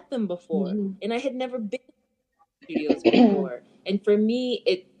never met them before, and I had never been studios before. And for me,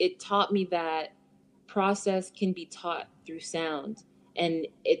 it taught me that process can be taught through sound. And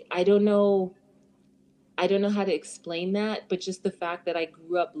I don't know how to explain that, but just the fact that I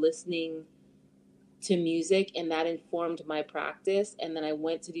grew up listening to music and that informed my practice. And then I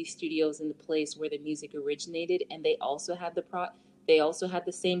went to these studios in the place where the music originated, and they also had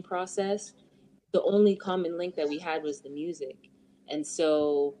the same process. The only common link that we had was the music. And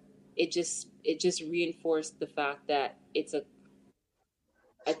so it just reinforced the fact that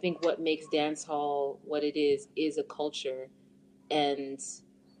I think what makes dance hall what it is a culture. And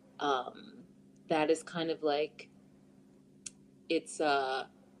that is kind of like, it's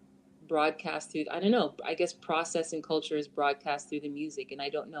broadcast through, I don't know, I guess process and culture is broadcast through the music. And I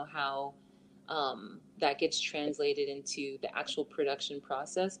don't know how that gets translated into the actual production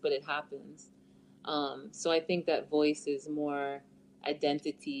process, but it happens. So I think that voice is more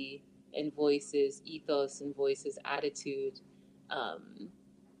identity, and voice is ethos, and voice is attitude.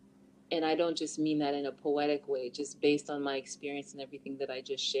 And I don't just mean that in a poetic way, just based on my experience and everything that I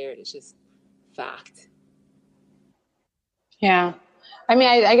just shared. It's just fact. Yeah. I mean,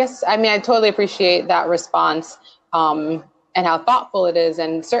 I totally appreciate that response, and how thoughtful it is.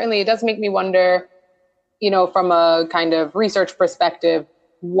 And certainly it does make me wonder, from a kind of research perspective,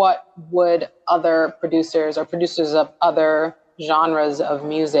 what would other producers or producers of other genres of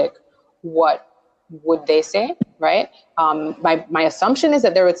music, what would they say, right? My assumption is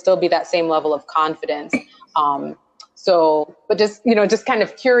that there would still be that same level of confidence. But just kind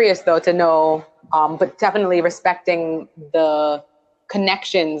of curious though to know, but definitely respecting the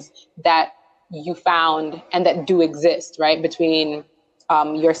connections that you found and that do exist, right, between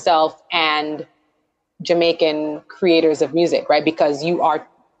yourself and Jamaican creators of music, right? Because you are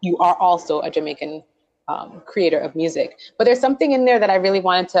also a Jamaican creator of music. But there's something in there that I really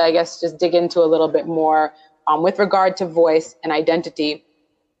wanted to, I guess, just dig into a little bit more with regard to voice and identity,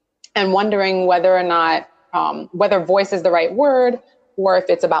 and wondering whether or not, whether voice is the right word, or if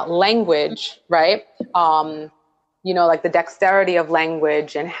it's about language, right? Like the dexterity of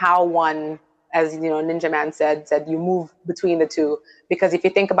language, and how one, as Ninja Man said you move between the two. Because if you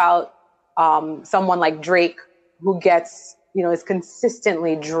think about someone like Drake, who gets, is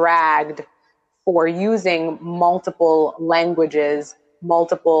consistently dragged for using multiple languages,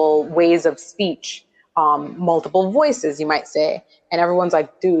 multiple ways of speech, multiple voices, you might say. And everyone's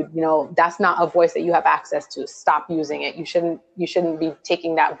like, dude, that's not a voice that you have access to. Stop using it. You shouldn't be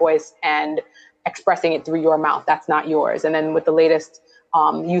taking that voice and expressing it through your mouth. That's not yours. And then with the latest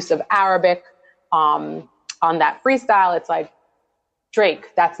use of Arabic on that freestyle, it's like, Drake,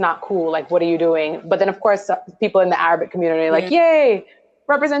 that's not cool. Like, what are you doing? But then, of course, people in the Arabic community are like, yay,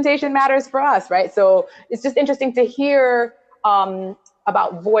 representation matters for us, right? So it's just interesting to hear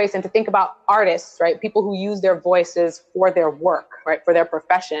about voice, and to think about artists, right? People who use their voices for their work, right? For their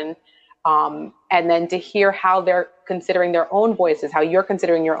profession. And then to hear how they're considering their own voices, how you're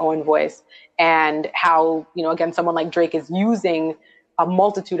considering your own voice, and how, again, someone like Drake is using a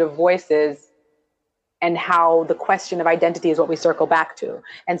multitude of voices, and how the question of identity is what we circle back to.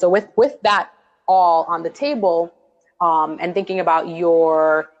 And so with that all on the table, and thinking about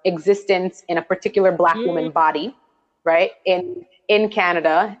your existence in a particular Black woman body, right, in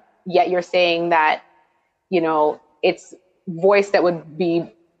Canada, yet you're saying that, it's voice that would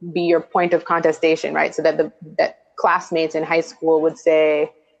be your point of contestation, right? So that classmates in high school would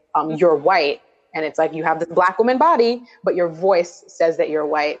say, you're white. And it's like, you have this Black woman body, but your voice says that you're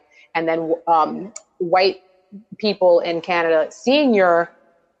white. And then white people in Canada seeing your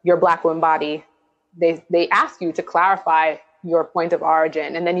Black woman body, they ask you to clarify your point of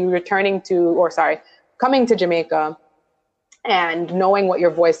origin. And then you coming to Jamaica and knowing what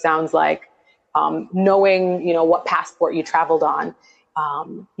your voice sounds like, knowing, what passport you traveled on.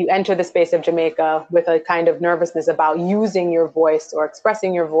 You enter the space of Jamaica with a kind of nervousness about using your voice or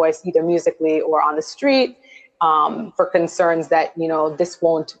expressing your voice, either musically or on the street, for concerns that,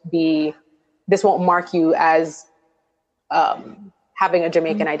 this won't mark you as having a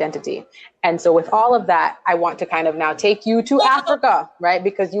Jamaican identity. And so with all of that, I want to kind of now take you to Africa, right?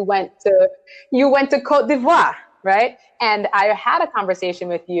 Because you went to Cote d'Ivoire, right? And I had a conversation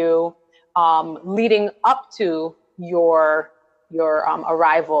with you leading up to your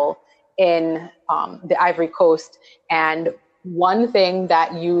arrival in the Ivory Coast. And one thing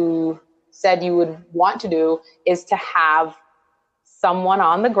that you said you would want to do is to have someone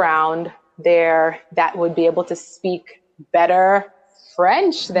on the ground there that would be able to speak better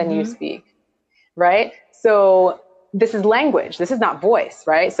French than you speak, right? So this is language. This is not voice,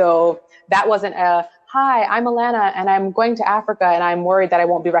 right? So that wasn't a, hi, I'm Alana and I'm going to Africa and I'm worried that I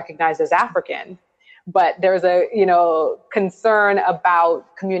won't be recognized as African. but there's a, concern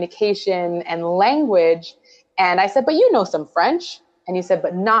about communication and language. And I said, but you know some French. And you said,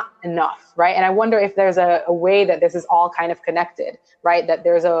 but not enough, right? And I wonder if there's a way that this is all kind of connected, right? That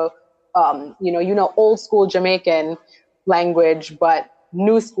there's old school Jamaican language, but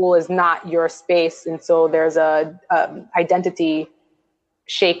new school is not your space. And so there's a identity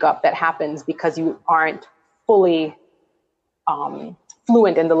shakeup that happens because you aren't fully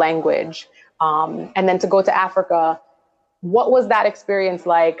fluent in the language. And then to go to Africa, what was that experience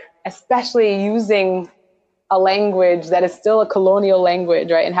like, especially using a language that is still a colonial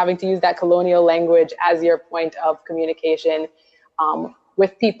language, right? And having to use that colonial language as your point of communication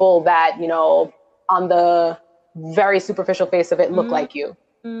with people that, on the very superficial face of it look like you,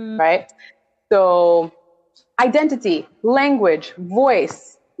 right? So identity, language,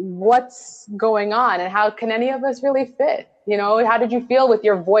 voice, what's going on, and how can any of us really fit? How did you feel with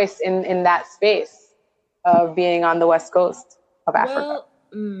your voice in that space of being on the West Coast of Africa?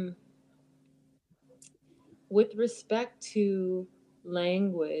 Well, with respect to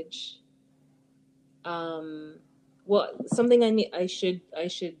language, something I should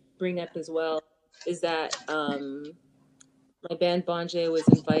bring up as well is that my band Bonje was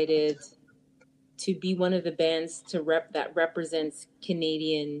invited to be one of the bands that represents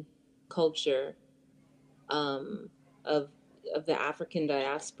Canadian culture of the African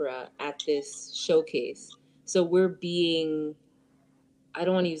diaspora at this showcase. So we're being, I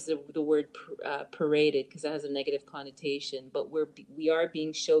don't want to use the word paraded because that has a negative connotation, but we are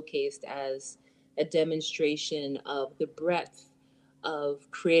being showcased as a demonstration of the breadth of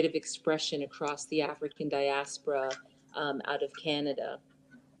creative expression across the African diaspora out of Canada.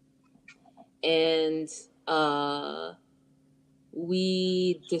 And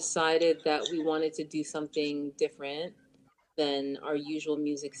we decided that we wanted to do something different than our usual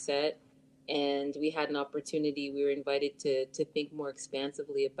music set. And we had an opportunity, we were invited to think more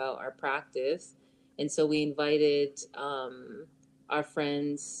expansively about our practice. And so we invited our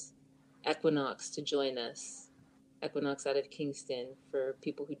friends Equinox to join us. Equinox out of Kingston, for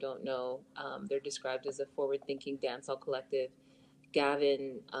people who don't know, they're described as a forward-thinking dancehall collective.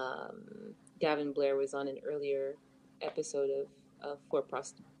 Gavin Blair was on an earlier episode of For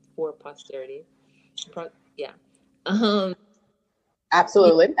Posterity. Yeah.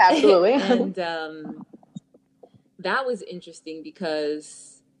 Absolutely. And that was interesting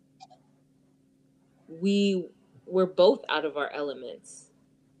because we were both out of our elements.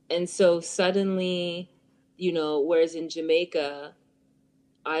 And so suddenly, whereas in Jamaica,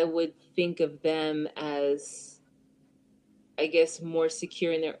 I would think of them as, I guess, more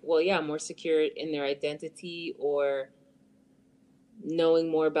secure in their identity, or knowing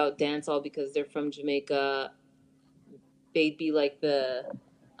more about dancehall because they're from Jamaica. They'd be like the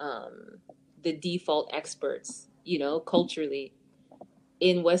default experts, culturally.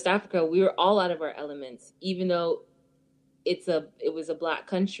 In West Africa, we were all out of our elements, even though it was a Black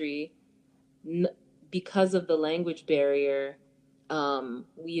country. Because of the language barrier,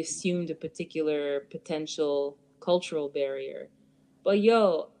 we assumed a particular potential cultural barrier. But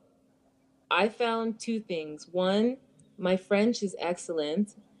I found two things. One, my French is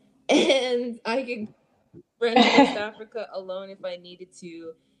excellent, and I could French West Africa alone if I needed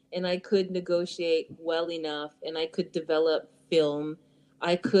to, and I could negotiate well enough, and I could develop film.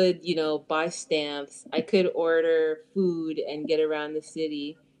 I could, buy stamps. I could order food and get around the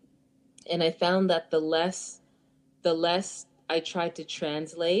city. And I found that the less I tried to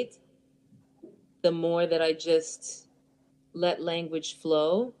translate, the more that I just let language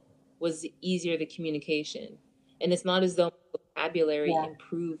flow, was easier the communication. And it's not as though vocabulary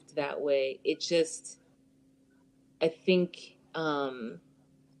improved that way. It just, I think there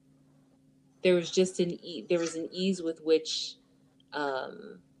was just an ease with which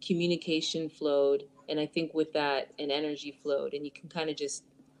communication flowed, and I think with that an energy flowed, and you can kind of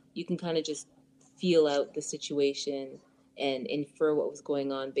just feel out the situation and infer what was going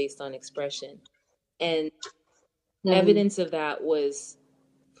on based on expression. And evidence of that was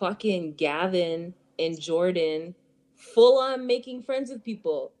fucking Gavin and Jordan full on making friends with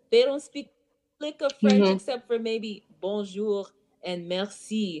people. They don't speak lick of French except for maybe bonjour and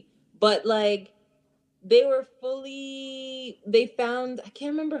merci, but like they found, I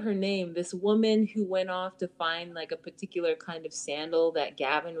can't remember her name, this woman who went off to find like a particular kind of sandal that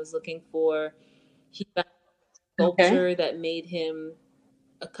Gavin was looking for. He found a sculpture that made him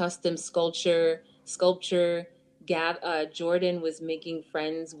a custom sculpture. Jordan was making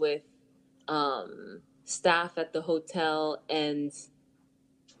friends with staff at the hotel, and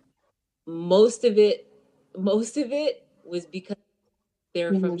most of it was because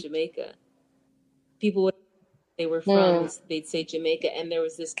they're from Jamaica. people would they were from, they'd say Jamaica, and there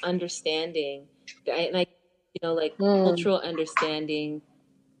was this understanding, like cultural understanding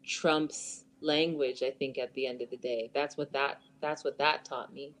trumps language. I think at the end of the day, that's what that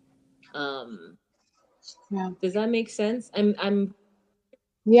taught me. Does that make sense? I'm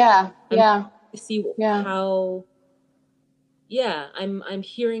to see how. Yeah, I'm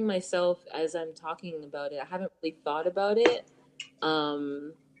hearing myself as I'm talking about it. I haven't really thought about it.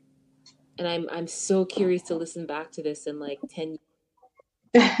 And I'm so curious to listen back to this in like 10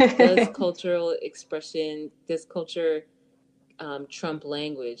 years. Does cultural expression, does culture trump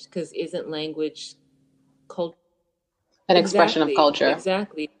language? Because isn't language an expression of culture?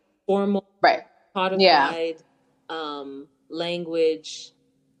 Exactly. Formal, right? Codified language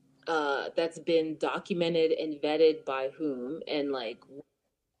that's been documented and vetted by whom, and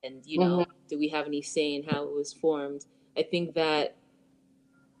do we have any say in how it was formed? I think that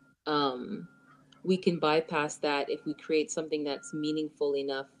we can bypass that if we create something that's meaningful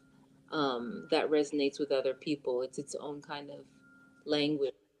enough, that resonates with other people. It's its own kind of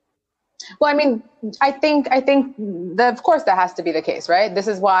language. Well, I mean, I think that of course that has to be the case, right? This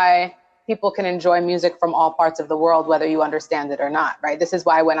is why people can enjoy music from all parts of the world, whether you understand it or not, right? This is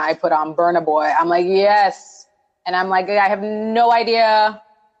why when I put on Burna Boy, I'm like, yes. And I'm like, I have no idea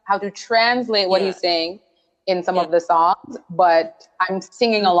how to translate what he's saying in some of the songs, but I'm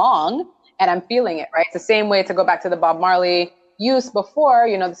singing along and I'm feeling it, right? It's the same way, to go back to the Bob Marley use before,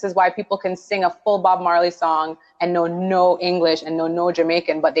 this is why people can sing a full Bob Marley song and know no English and know no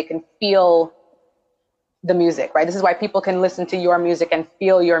Jamaican, but they can feel the music, right? This is why people can listen to your music and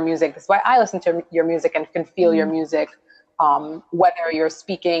feel your music. This is why I listen to your music and can feel your music, whether you're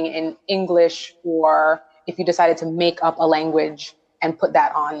speaking in English or if you decided to make up a language and put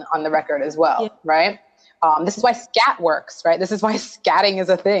that on the record as well, right? This is why scat works, right? This is why scatting is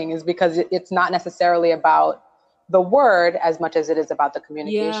a thing, is because it's not necessarily about the word as much as it is about the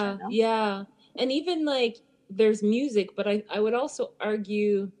communication. Yeah. And even like there's music, but I would also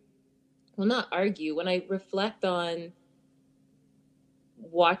argue, well, not argue, when I reflect on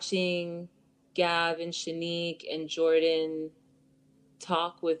watching Gav and Shanique and Jordan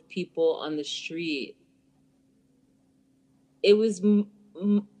talk with people on the street, it was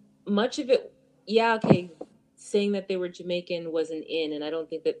much of it, saying that they were Jamaican was an in, and I don't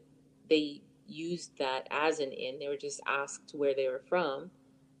think that they used that as an in. They were just asked where they were from.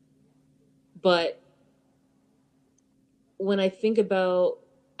 But when I think about,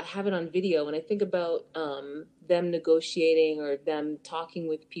 I have it on video, when I think about them negotiating or them talking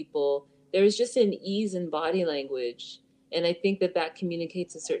with people, there's just an ease in body language. And I think that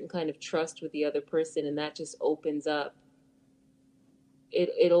communicates a certain kind of trust with the other person, and that just opens up.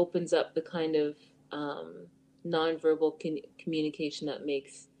 It opens up the kind of nonverbal communication that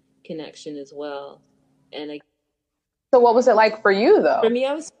makes connection as well. And so what was it like for you, though? For me,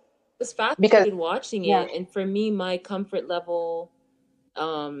 I was fascinated watching it. And for me, my comfort level,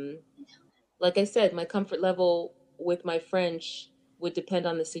 like I said, my comfort level with my French would depend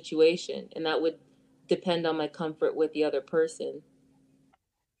on the situation, and that would depend on my comfort with the other person.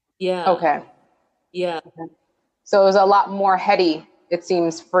 Okay. Okay. So it was a lot more heady, it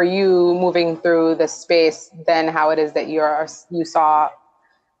seems, for you moving through the space than how it is that you saw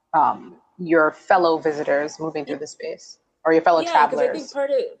your fellow visitors moving through the space, or your fellow travelers. I think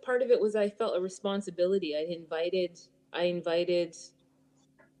part of it was I felt a responsibility. I invited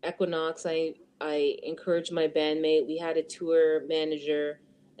Equinox. I encouraged my bandmate. We had a tour manager,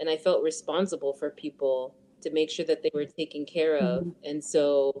 and I felt responsible for people to make sure that they were taken care of. And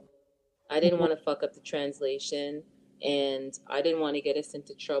so I didn't want to fuck up the translation, and I didn't want to get us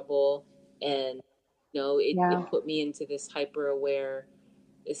into trouble. And it put me into this hyper aware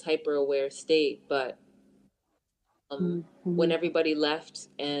state. But when everybody left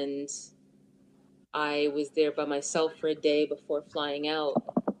and I was there by myself for a day before flying out,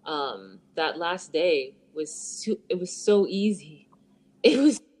 that last day was so easy. It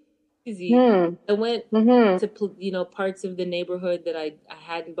was easy. I went to parts of the neighborhood that I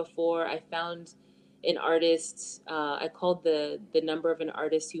hadn't before. I found an artist. I called the number of an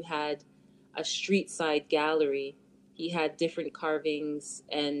artist who had a street side gallery. He had different carvings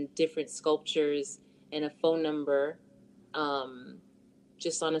and different sculptures and a phone number,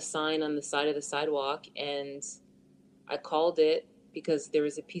 just on a sign on the side of the sidewalk. And I called it because there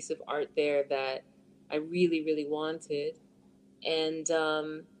was a piece of art there that I really, really wanted. And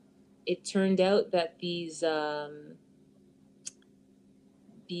it turned out that these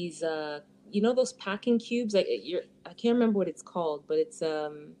those packing cubes, I can't remember what it's called, but it's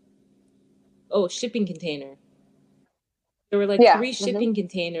shipping container. There were like 3 shipping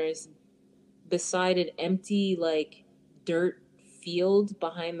containers beside an empty like dirt field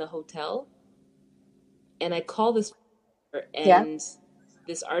behind the hotel. And I call this, and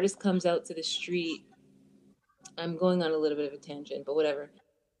this artist comes out to the street. I'm going on a little bit of a tangent, but whatever.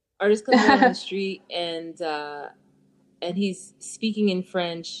 Artist comes out on the street, and he's speaking in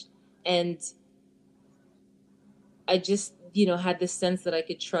French, and I just, had this sense that I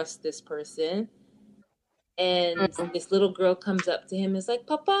could trust this person. And this little girl comes up to him and is like,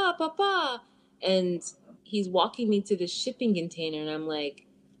 Papa, Papa. And he's walking me to this shipping container, and I'm like,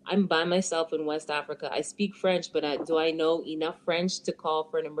 I'm by myself in West Africa. I speak French, but do I know enough French to call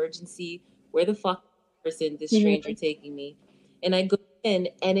for an emergency? Where the fuck is this stranger taking me? And I go in,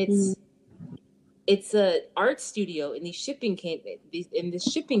 and it's a art studio in this shipping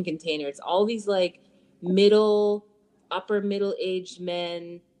container. It's all these like upper middle-aged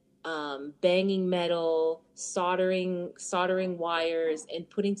men banging metal, soldering wires, and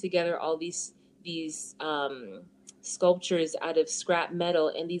putting together all these sculptures out of scrap metal,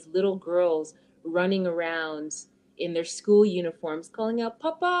 and these little girls running around in their school uniforms calling out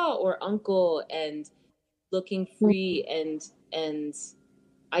Papa or Uncle and looking free, and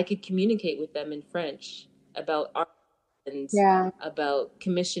I could communicate with them in French about art and about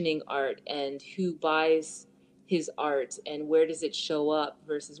commissioning art and who buys his art and where does it show up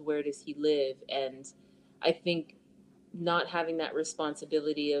versus where does he live. And I think not having that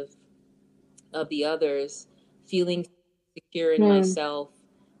responsibility of the others, feeling secure in myself,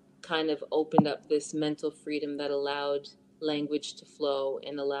 kind of opened up this mental freedom that allowed language to flow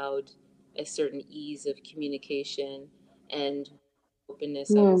and allowed a certain ease of communication and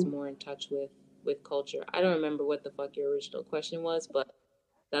openness. I was more in touch with culture. I don't remember what the fuck your original question was, but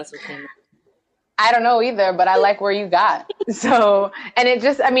that's what came up. I don't know either, but I like where you got. So, and it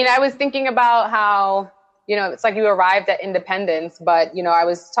just, I was thinking about how, it's like you arrived at independence, but, I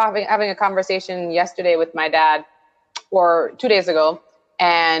was having a conversation yesterday with my dad, or 2 days ago,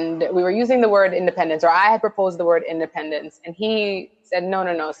 and we were using the word independence, or I had proposed the word independence, and he said,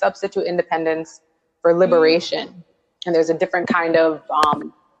 no, substitute independence for liberation. And there's a different kind of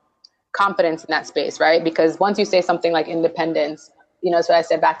confidence in that space, right? Because once you say something like independence, so I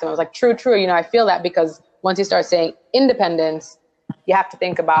said back to him, I was like, true. I feel that, because once you start saying independence, you have to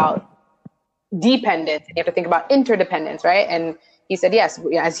think about dependence. You have to think about interdependence, right? And he said, yes,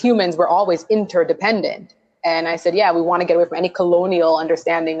 as humans, we're always interdependent. And I said, yeah, we want to get away from any colonial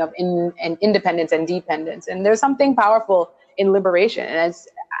understanding of independence and dependence. And there's something powerful in liberation. And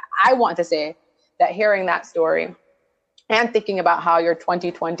I want to say that hearing that story and thinking about how your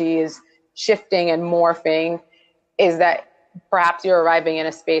 2020 is shifting and morphing is that perhaps you're arriving in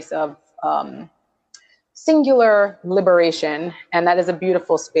a space of singular liberation. And that is a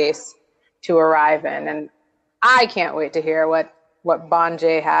beautiful space to arrive in. And I can't wait to hear what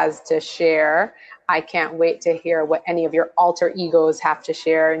Bonjay has to share. I can't wait to hear what any of your alter egos have to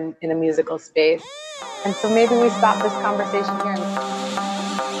share in a musical space. And so maybe we stop this conversation here.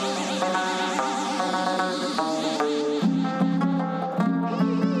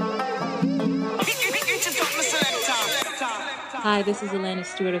 Hi, this is Alana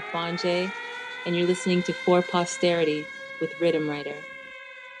Stewart of Bonjay, and you're listening to For Posterity with Rhythm Rider.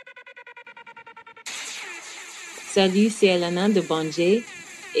 Salut, c'est Alana de Bonjay,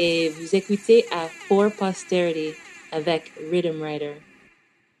 et vous écoutez à For Posterity avec Rhythm Rider.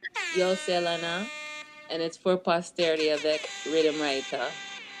 Yo, c'est Alana, and it's For Posterity avec Rhythm Rider.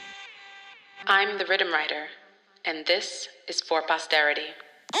 I'm the Rhythm Rider, and this is For Posterity.